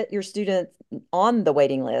year. Get your students on the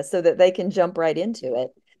waiting list so that they can jump right into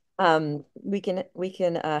it. We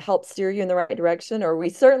can help steer you in the right direction, or we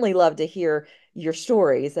certainly love to hear your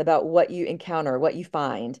stories about what you encounter, what you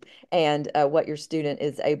find, and what your student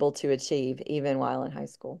is able to achieve even while in high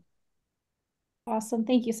school. Awesome.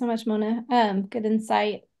 Thank you so much, Mona. Good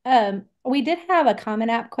insight. We did have a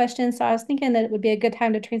Common App question, so I was thinking that it would be a good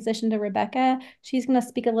time to transition to Rebecca. She's going to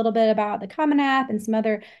speak a little bit about the Common App and some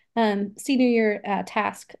other senior year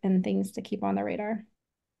tasks and things to keep on the radar.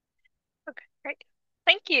 Okay, great.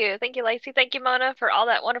 Thank you. Thank you, Lacey. Thank you, Mona, for all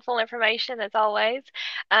that wonderful information as always.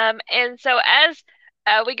 And so as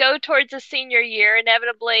we go towards the senior year,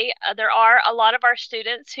 inevitably, there are a lot of our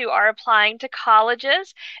students who are applying to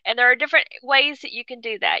colleges, and there are different ways that you can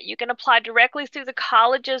do that. You can apply directly through the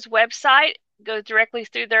college's website, go directly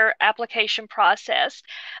through their application process.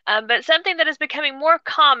 But something that is becoming more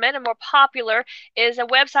common and more popular is a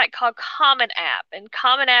website called Common App. And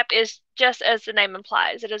Common App is just as the name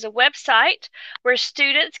implies. It is a website where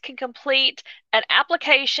students can complete an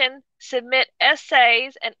application, submit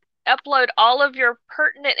essays, and upload all of your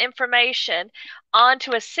pertinent information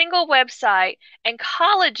onto a single website, and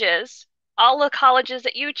colleges, all the colleges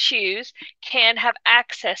that you choose, can have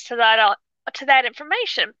access to that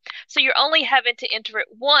information. So you're only having to enter it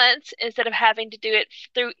once instead of having to do it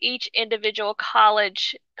through each individual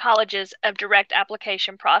college's of direct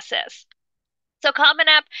application process. So Common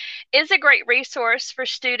App is a great resource for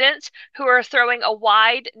students who are throwing a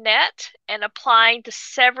wide net and applying to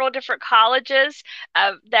several different colleges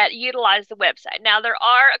that utilize the website. Now, there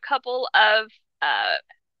are a couple of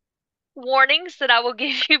warnings that I will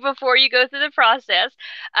give you before you go through the process.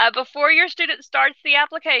 Before your student starts the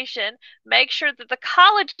application, make sure that the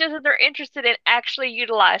colleges that they're interested in actually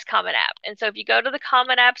utilize Common App. And so if you go to the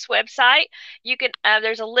Common App's website, you can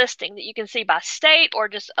there's a listing that you can see by state or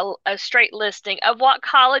just a straight listing of what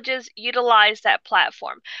colleges utilize that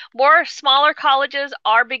platform. More smaller colleges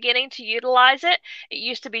are beginning to utilize it. It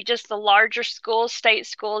used to be just the larger schools, state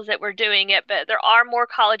schools that were doing it, but there are more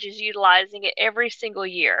colleges utilizing it every single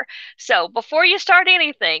year. So before you start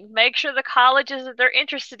anything, make sure the colleges that they're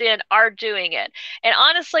interested in are doing it. And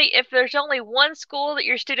honestly, if there's only one school that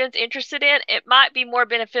your student's interested in, it might be more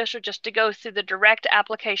beneficial just to go through the direct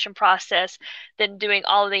application process than doing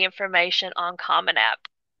all of the information on Common App.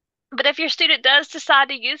 But if your student does decide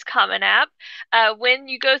to use Common App, when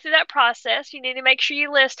you go through that process, you need to make sure you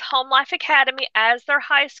list HomeLife Academy as their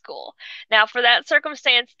high school. Now, for that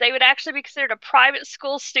circumstance, they would actually be considered a private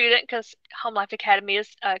school student because HomeLife Academy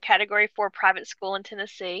is a category for private school in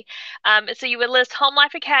Tennessee. So you would list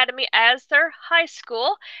HomeLife Academy as their high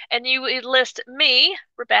school, and you would list me,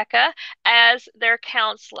 Rebecca, as their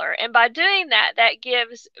counselor. And by doing that, that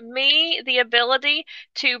gives me the ability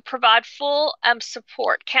to provide full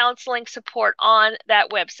support, counseling support on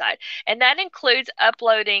that website. And that includes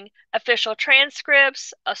uploading official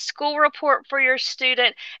transcripts, a school report for your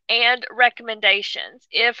student, and recommendations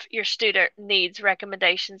if your student needs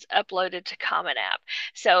recommendations uploaded to Common App.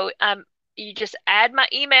 So you just add my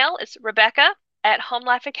email. It's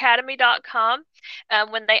Rebecca@homelifeacademy.com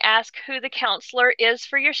when they ask who the counselor is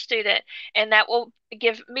for your student, and that will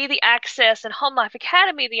give me the access and Home Life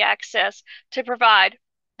Academy the access to provide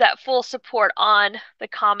that full support on the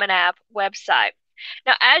Common App website.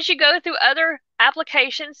 Now, as you go through other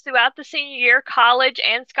applications throughout the senior year, college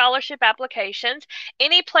and scholarship applications,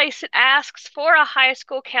 any place that asks for a high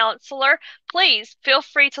school counselor, please feel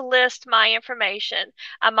free to list my information.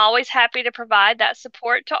 I'm always happy to provide that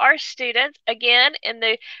support to our students. Again, in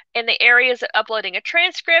the areas of uploading a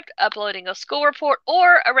transcript, uploading a school report,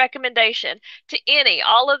 or a recommendation to any.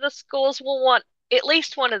 All of the schools will want at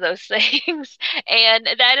least one of those things. And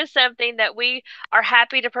that is something that we are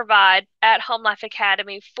happy to provide at Home Life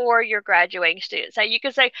Academy for your graduating students. So you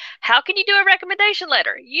can say, how can you do a recommendation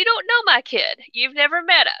letter? You don't know my kid. You've never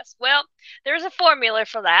met us. Well, there's a formula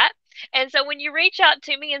for that. And so when you reach out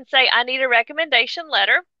to me and say, I need a recommendation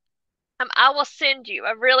letter, I will send you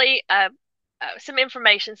a really some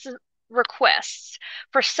information, some requests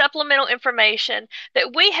for supplemental information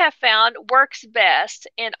that we have found works best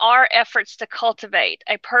in our efforts to cultivate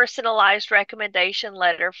a personalized recommendation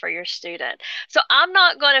letter for your student. So I'm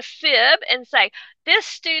not going to fib and say, this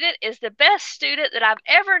student is the best student that I've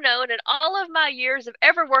ever known in all of my years of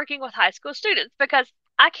ever working with high school students, because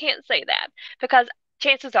I can't say that, because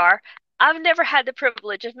chances are I've never had the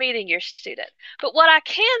privilege of meeting your student. But what I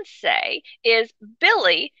can say is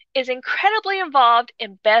Billy is incredibly involved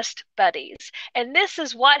in Best Buddies. And this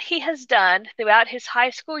is what he has done throughout his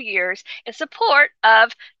high school years in support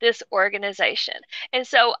of this organization. And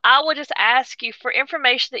so I will just ask you for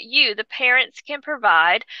information that you, the parents, can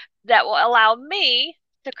provide that will allow me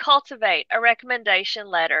to cultivate a recommendation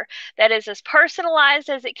letter that is as personalized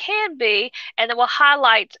as it can be, and that will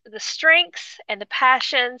highlight the strengths and the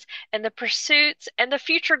passions and the pursuits and the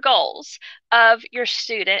future goals of your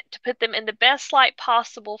student to put them in the best light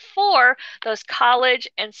possible for those college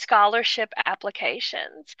and scholarship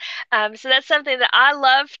applications. So that's something that I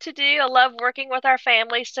love to do. I love working with our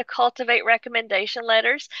families to cultivate recommendation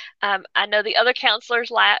letters. I know the other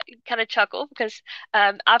counselors kind of chuckle because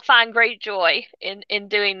I find great joy in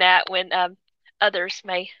doing that when others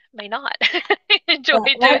may not enjoy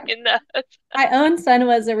Well, doing those. my own son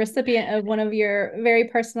was a recipient of one of your very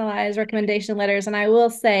personalized recommendation letters, and I will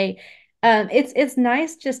say, it's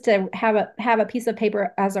nice just to have a piece of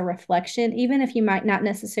paper as a reflection, even if you might not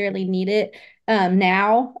necessarily need it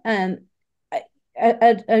now.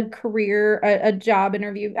 A career, a job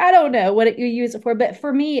interview. I don't know what you use it for, but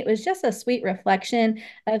for me, it was just a sweet reflection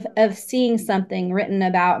of seeing something written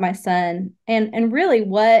about my son and really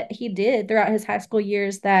what he did throughout his high school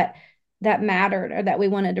years that mattered or that we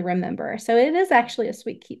wanted to remember. So it is actually a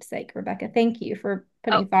sweet keepsake, Rebecca. Thank you for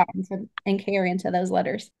Oh, putting thought and care into those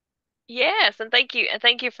letters. yes, and thank you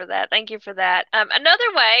for that. Thank you for that. Another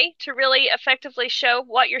way to really effectively show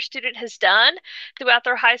what your student has done throughout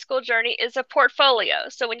their high school journey is a portfolio.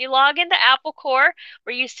 So when you log into Apple Core,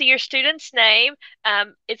 where you see your student's name,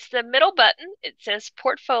 it's the middle button. It says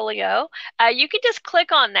portfolio. You can just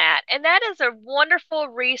click on that, and that is a wonderful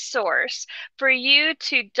resource for you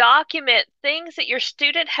to document things that your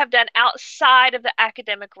student have done outside of the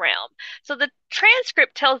academic realm. So the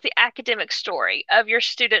transcript tells the academic story of your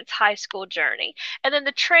student's high school journey. And then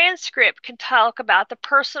the transcript can talk about the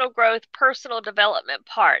personal growth, personal development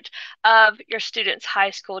part of your student's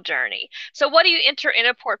high school journey. So what do you enter in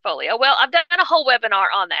a portfolio? Well, I've done a whole webinar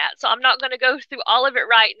on that, so I'm not going to go through all of it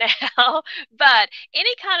right now, but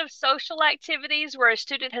any kind of social activities where a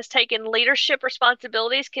student has taken leadership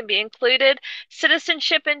responsibilities can be included.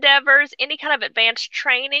 Citizenship endeavors, any kind of advanced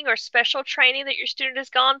training or special training that your student has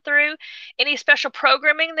gone through, any special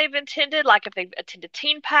programming they've attended, like if they've attended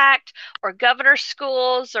Teen Pact or governor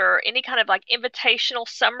schools or any kind of like invitational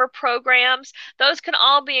summer programs, those can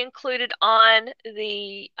all be included on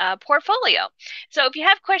the portfolio. So if you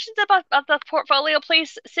have questions about the portfolio,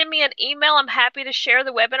 please send me an email. I'm happy to share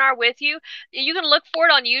the webinar with you. You can look for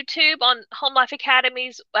it on YouTube on Home Life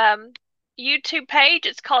Academy's YouTube page.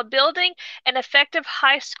 It's called Building an Effective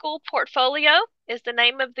High School Portfolio is the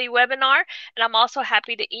name of the webinar. And I'm also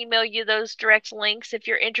happy to email you those direct links if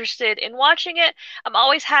you're interested in watching it. I'm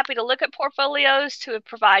always happy to look at portfolios to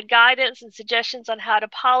provide guidance and suggestions on how to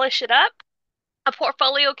polish it up. A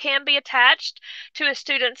portfolio can be attached to a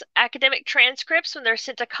student's academic transcripts when they're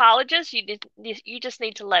sent to colleges. You just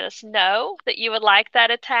need to let us know that you would like that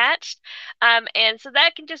attached. And so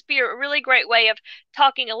that can just be a really great way of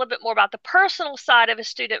talking a little bit more about the personal side of a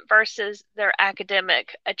student versus their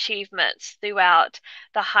academic achievements throughout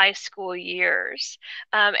the high school years.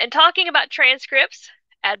 And talking about transcripts,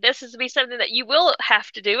 this is to be something that you will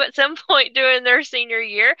have to do at some point during their senior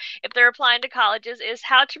year if they're applying to colleges, is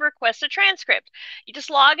how to request a transcript. You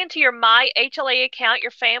just log into your My HLA account,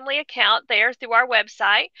 your family account there through our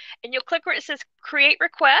website, and you'll click where it says Create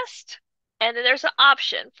Request. And then there's an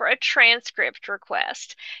option for a transcript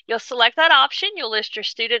request. You'll select that option, you'll list your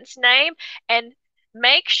student's name, and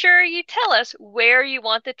make sure you tell us where you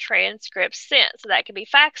want the transcript sent. So that can be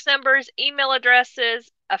fax numbers, email addresses,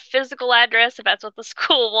 a physical address if that's what the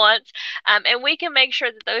school wants. And we can make sure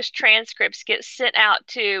that those transcripts get sent out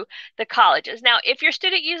to the colleges. Now, if your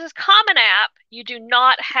student uses Common App, you do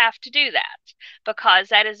not have to do that because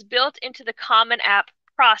that is built into the Common App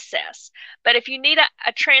process. But if you need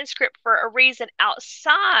a transcript for a reason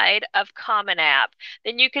outside of Common App,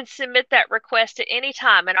 then you can submit that request at any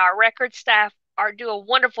time, and our record staff do a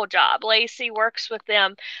wonderful job. Lacey works with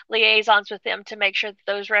them, liaisons with them to make sure that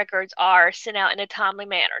those records are sent out in a timely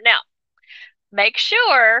manner. Now, make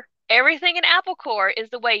sure everything in Apple Core is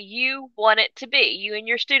the way you want it to be, you and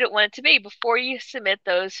your student want it to be before you submit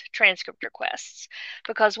those transcript requests.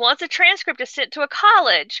 Because once a transcript is sent to a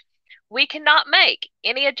college, we cannot make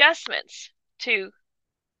any adjustments to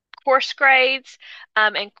course grades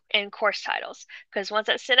and course titles. Because once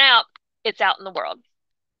that's sent out, it's out in the world.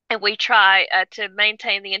 And we try to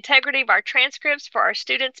maintain the integrity of our transcripts for our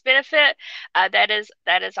students' benefit. That is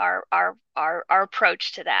our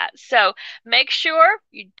approach to that. So make sure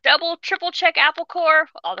you double, triple check Apple Core.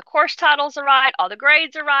 All the course titles are right. All the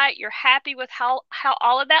grades are right. You're happy with how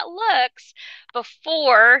all of that looks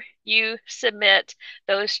before you submit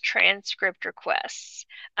those transcript requests.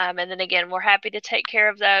 And then again, we're happy to take care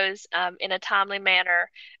of those in a timely manner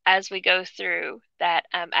as we go through that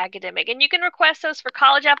academic. And you can request those for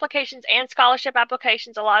college applications and scholarship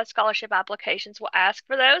applications. A lot of scholarship applications will ask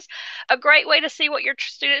for those. A great way to see what your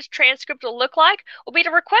student's transcript will look like will be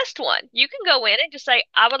to request one. You can go in and just say,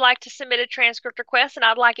 I would like to submit a transcript request and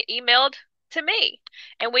I'd like it emailed to me.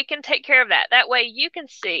 And we can take care of that. That way you can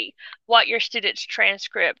see what your student's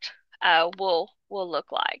transcript will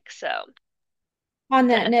look like. So on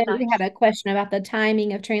that that's note, nice. we had a question about the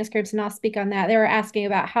timing of transcripts, and I'll speak on that. They were asking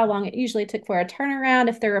about how long it usually took for a turnaround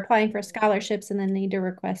if they're applying for scholarships and then need to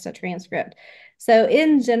request a transcript. So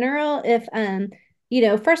in general, if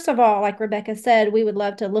first of all, like Rebecca said, we would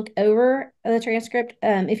love to look over the transcript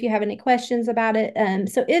if you have any questions about it.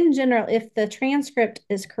 So in general, if the transcript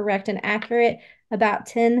is correct and accurate, about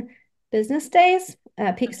 10 business days.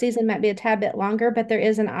 Peak season might be a tad bit longer, but there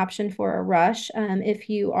is an option for a rush if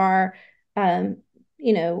you are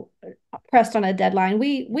pressed on a deadline.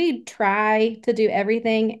 We try to do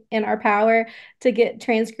everything in our power to get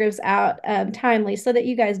transcripts out timely so that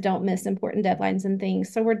you guys don't miss important deadlines and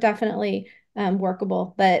things. So we're definitely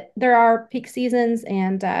workable, but there are peak seasons,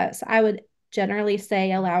 and so I would generally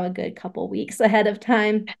say allow a good couple weeks ahead of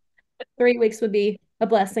time. 3 weeks would be a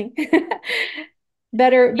blessing.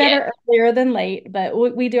 better earlier than late, but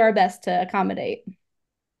we do our best to accommodate.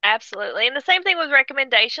 Absolutely. And the same thing with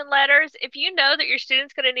recommendation letters. If you know that your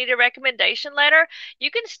student's going to need a recommendation letter, you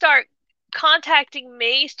can start contacting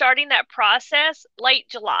me, starting that process late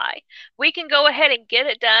July. We can go ahead and get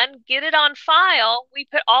it done, get it on file. We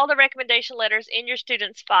put all the recommendation letters in your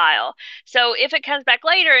student's file. So if it comes back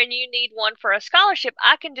later and you need one for a scholarship,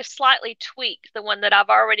 I can just slightly tweak the one that I've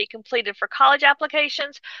already completed for college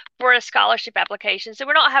applications for a scholarship application. So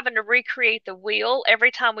we're not having to recreate the wheel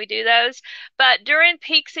every time we do those. But during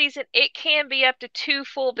peak season, it can be up to 2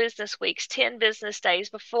 full business weeks, 10 business days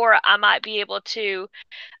before I might be able to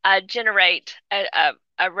generate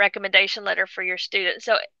a recommendation letter for your student.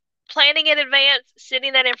 So planning in advance,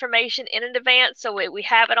 sending that information in advance so we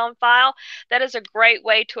have it on file, that is a great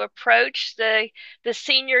way to approach the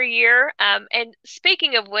senior year. And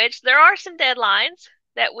speaking of which, there are some deadlines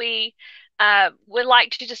that we would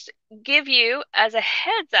like to just give you as a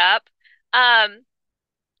heads up.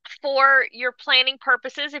 For your planning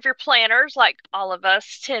purposes, if you're planners, like all of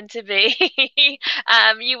us tend to be,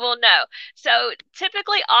 you will know. So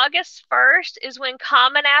typically August 1st is when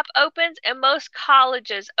Common App opens, and most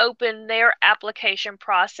colleges open their application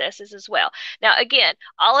processes as well. Now, again,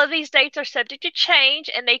 all of these dates are subject to change,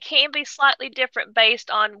 and they can be slightly different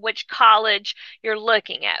based on which college you're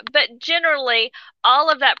looking at. But generally,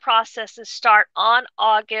 all of that processes start on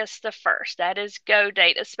August the 1st. That is go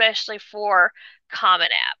date, especially for Common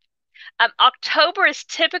App. October is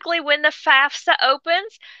typically when the FAFSA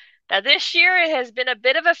opens. Now, this year it has been a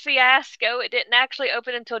bit of a fiasco. It didn't actually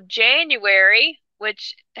open until January,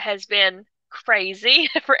 which has been crazy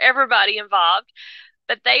for everybody involved.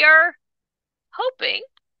 But they are hoping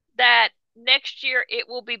that next year it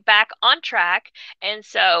will be back on track. And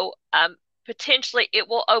so potentially it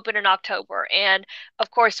will open in October. And of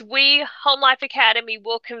course, we, HomeLife Academy,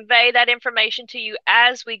 will convey that information to you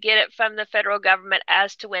as we get it from the federal government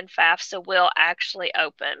as to when FAFSA will actually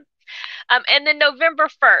open. And then November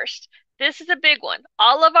 1st, this is a big one.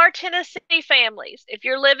 All of our Tennessee families, if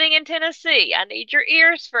you're living in Tennessee, I need your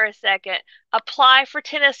ears for a second. Apply for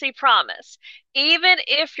Tennessee Promise. Even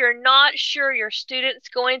if you're not sure your student's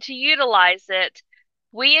going to utilize it,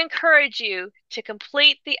 we encourage you to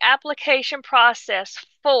complete the application process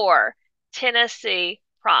for Tennessee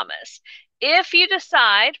Promise. If you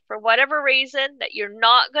decide, for whatever reason, that you're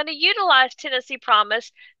not going to utilize Tennessee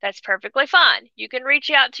Promise, that's perfectly fine. You can reach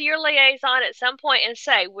out to your liaison at some point and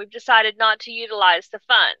say, we've decided not to utilize the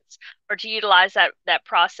funds or to utilize that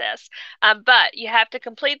process. But you have to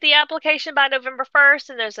complete the application by November 1st,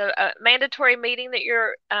 and there's a mandatory meeting that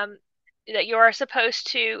you are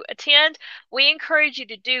supposed to attend. We encourage you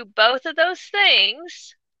to do both of those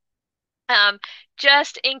things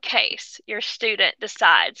just in case your student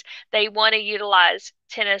decides they want to utilize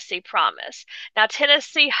Tennessee Promise. Now,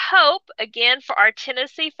 Tennessee Hope, again, for our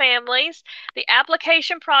Tennessee families, the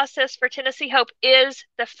application process for Tennessee Hope is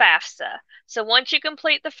the FAFSA. So once you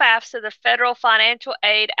complete the FAFSA, the federal financial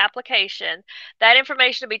aid application, that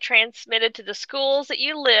information will be transmitted to the schools that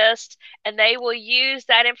you list, and they will use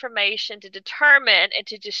that information to determine and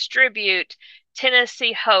to distribute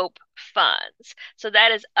Tennessee Hope funds. So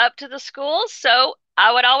that is up to the schools. So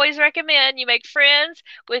I would always recommend you make friends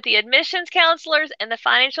with the admissions counselors and the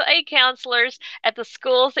financial aid counselors at the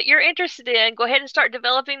schools that you're interested in. Go ahead and start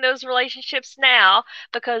developing those relationships now,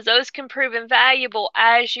 because those can prove invaluable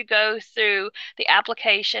as you go through the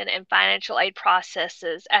application and financial aid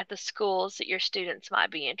processes at the schools that your students might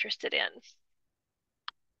be interested in.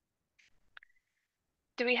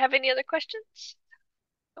 Do we have any other questions?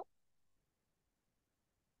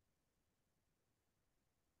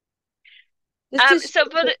 So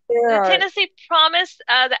for the Tennessee Promise,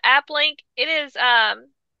 the app link,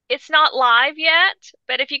 it's not live yet,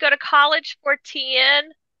 but if you go to College for TN,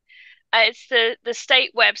 it's the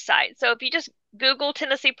state website. So if you just Google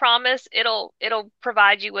Tennessee Promise, it'll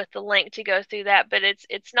provide you with the link to go through that, but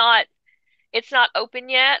it's not open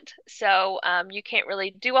yet, so you can't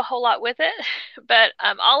really do a whole lot with it. But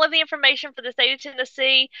all of the information for the state of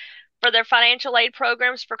Tennessee for their financial aid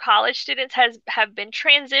programs for college students have been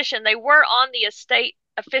transitioned. They were on the state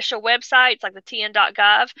official websites like the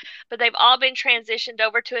tn.gov, but they've all been transitioned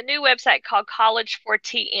over to a new website called College for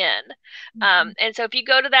TN. And so if you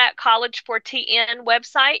go to that College for TN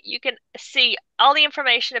website, you can see all the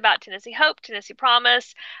information about Tennessee Hope, Tennessee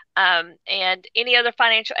Promise, and any other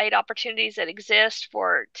financial aid opportunities that exist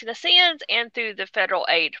for Tennesseans and through the federal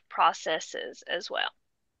aid processes as well.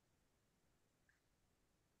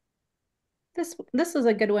 This is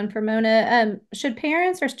a good one for Mona. Should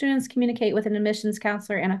parents or students communicate with an admissions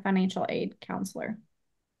counselor and a financial aid counselor?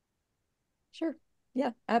 Sure.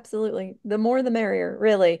 Yeah, absolutely. The more the merrier,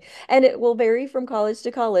 really. And it will vary from college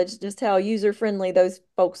to college just how user friendly those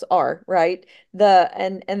folks are, right?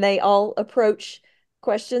 And they all approach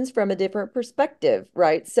questions from a different perspective,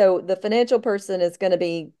 right? So the financial person is going to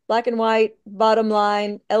be black and white, bottom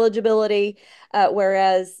line, eligibility,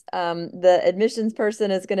 whereas the admissions person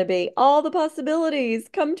is going to be all the possibilities.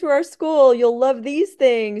 Come to our school, you'll love these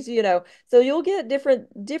things, you know. So you'll get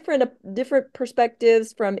different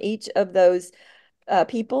perspectives from each of those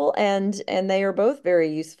people, and they are both very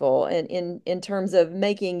useful in terms of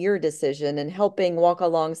making your decision and helping walk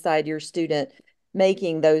alongside your student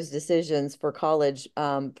making those decisions for college,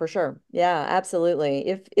 for sure. Yeah,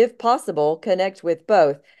 absolutely. If possible, connect with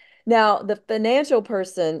both. Now, the financial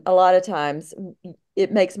person, a lot of times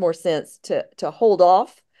it makes more sense to hold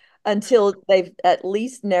off until they've at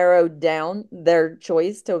least narrowed down their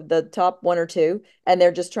choice to the top one or two, and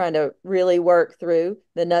they're just trying to really work through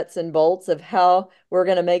the nuts and bolts of how we're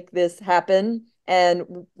going to make this happen, and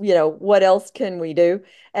what else can we do,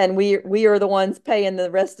 and we are the ones paying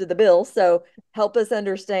the rest of the bill, so help us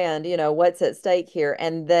understand what's at stake here,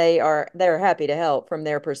 and they're happy to help from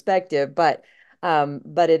their perspective, but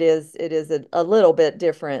it is a little bit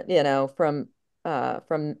different, from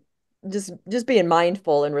just being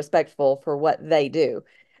mindful and respectful for what they do.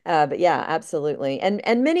 But yeah, absolutely.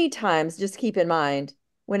 And many times, just keep in mind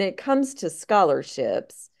when it comes to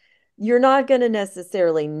scholarships, you're not going to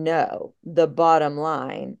necessarily know the bottom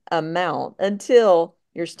line amount until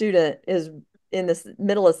your student is in the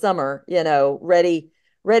middle of summer, ready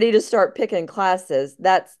to start picking classes.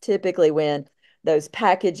 That's typically when those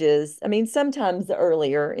packages, I mean, sometimes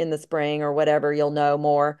earlier in the spring or whatever, you'll know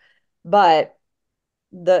more, but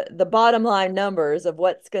the bottom line numbers of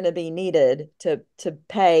what's going to be needed to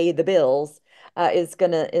pay the bills is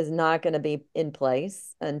not going to be in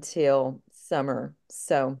place until summer.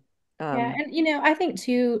 So Yeah, um and I think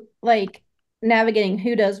too, like navigating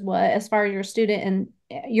who does what as far as your student and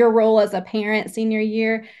your role as a parent senior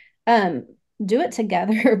year, um, do it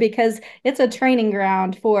together because it's a training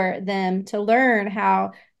ground for them to learn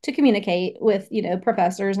how to communicate with,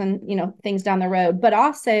 professors and, things down the road. But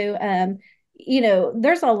also,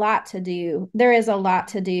 there's a lot to do. There is a lot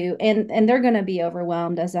to do, and they're going to be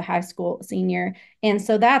overwhelmed as a high school senior. And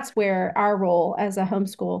so that's where our role as a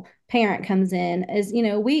homeschool parent comes in is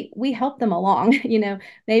we help them along.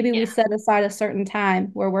 Maybe we Yeah. set aside a certain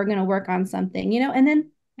time where we're going to work on something, and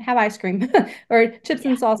then have ice cream or chips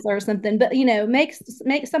Yeah. and salsa or something, but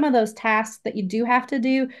make some of those tasks that you do have to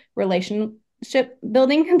do relationship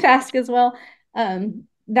building task as well.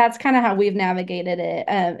 That's kind of how we've navigated it.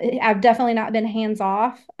 I've definitely not been hands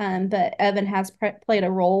off, but Evan has played a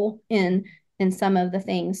role in some of the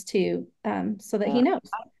things too, so that he yeah, knows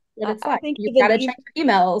what I, it's I like. think You've got to check your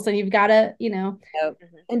emails and you've got to, know, Mhm.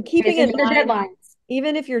 and pay keeping in attention to mind, deadlines.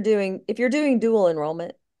 even if you're doing dual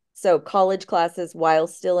enrollment, so college classes while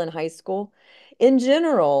still in high school, in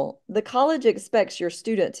general, the college expects your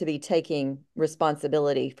student to be taking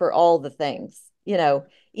responsibility for all the things,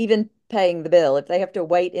 even paying the bill. If they have to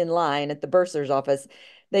wait in line at the bursar's office,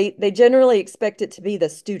 they generally expect it to be the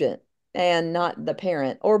student and not the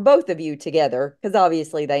parent or both of you together, because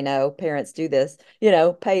obviously they know parents do this,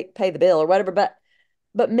 pay the bill or whatever.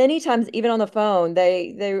 But many times, even on the phone,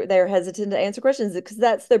 they're hesitant to answer questions because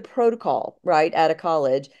that's their protocol, right? At a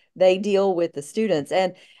college, they deal with the students,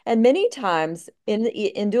 and many times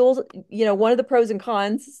in dual, one of the pros and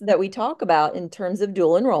cons that we talk about in terms of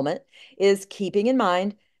dual enrollment is keeping in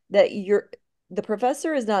mind that the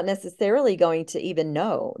professor is not necessarily going to even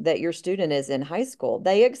know that your student is in high school.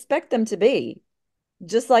 They expect them to be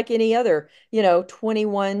just like any other,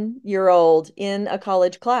 21-year-old in a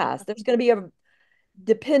college class. There's going to be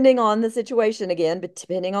depending on the situation again, but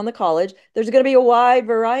depending on the college, there's going to be a wide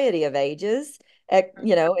variety of ages,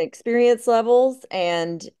 experience levels,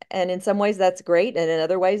 and in some ways that's great, and in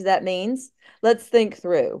other ways that means let's think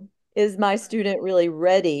through. Is my student really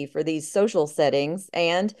ready for these social settings?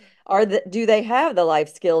 And do they have the life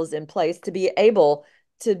skills in place to be able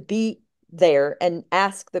to be there and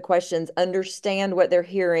ask the questions, understand what they're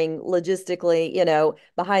hearing logistically,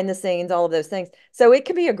 behind the scenes, all of those things. So it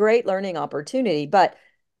can be a great learning opportunity, but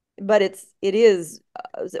it is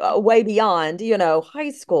way beyond,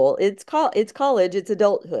 high school. It's college, it's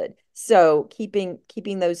adulthood. So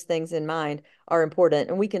keeping those things in mind are important,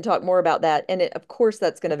 and we can talk more about that. And of course,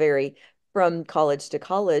 that's going to vary from college to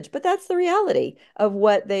college, but that's the reality of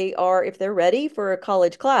what they are. If they're ready for a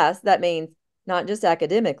college class, that means not just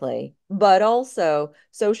academically, but also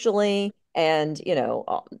socially, and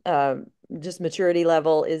just maturity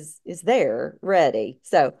level is there ready.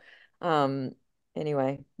 So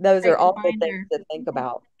anyway, those are Great also things reminder. to think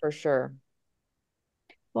about for sure.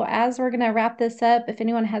 Well, as we're going to wrap this up, if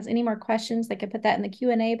anyone has any more questions, they can put that in the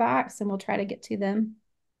Q&A box and we'll try to get to them.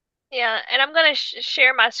 Yeah, and I'm going to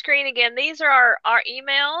share my screen again. These are our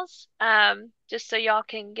emails, just so y'all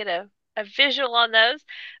can get a visual on those,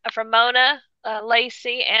 from Mona,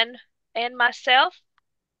 Lacey, and myself.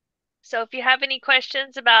 So if you have any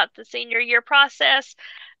questions about the senior year process,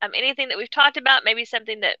 anything that we've talked about, maybe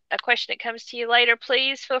something that a question that comes to you later,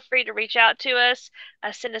 please feel free to reach out to us.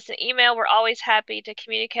 Send us an email. We're always happy to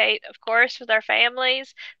communicate, of course, with our families.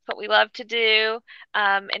 It's what we love to do.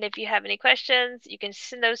 And if you have any questions, you can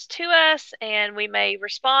send those to us and we may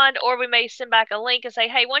respond, or we may send back a link and say,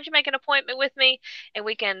 hey, why don't you make an appointment with me? And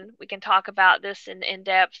we can talk about this in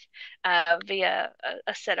depth via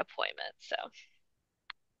a set appointment. So.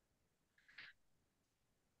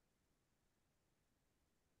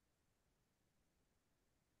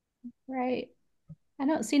 Right. I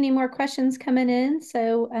don't see any more questions coming in,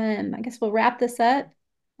 so I guess we'll wrap this up.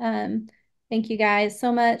 Um, thank you guys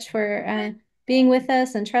so much for being with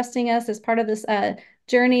us and trusting us as part of this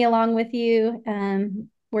journey along with you.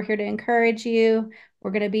 We're here to encourage you.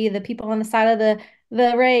 We're going to be the people on the side of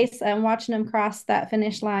the race and watching them cross that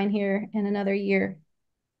finish line here in another year.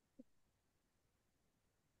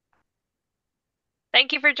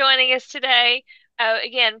 Thank you for joining us today.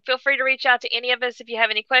 Again, feel free to reach out to any of us if you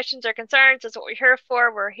have any questions or concerns. That's what we're here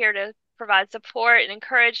for. We're here to provide support and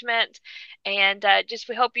encouragement. And just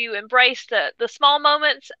we hope you embrace the small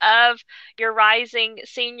moments of your rising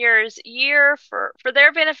seniors year for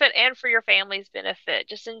their benefit and for your family's benefit.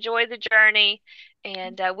 Just enjoy the journey.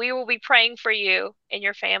 And we will be praying for you and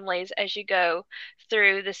your families as you go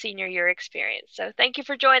through the senior year experience. So thank you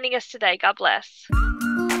for joining us today. God bless.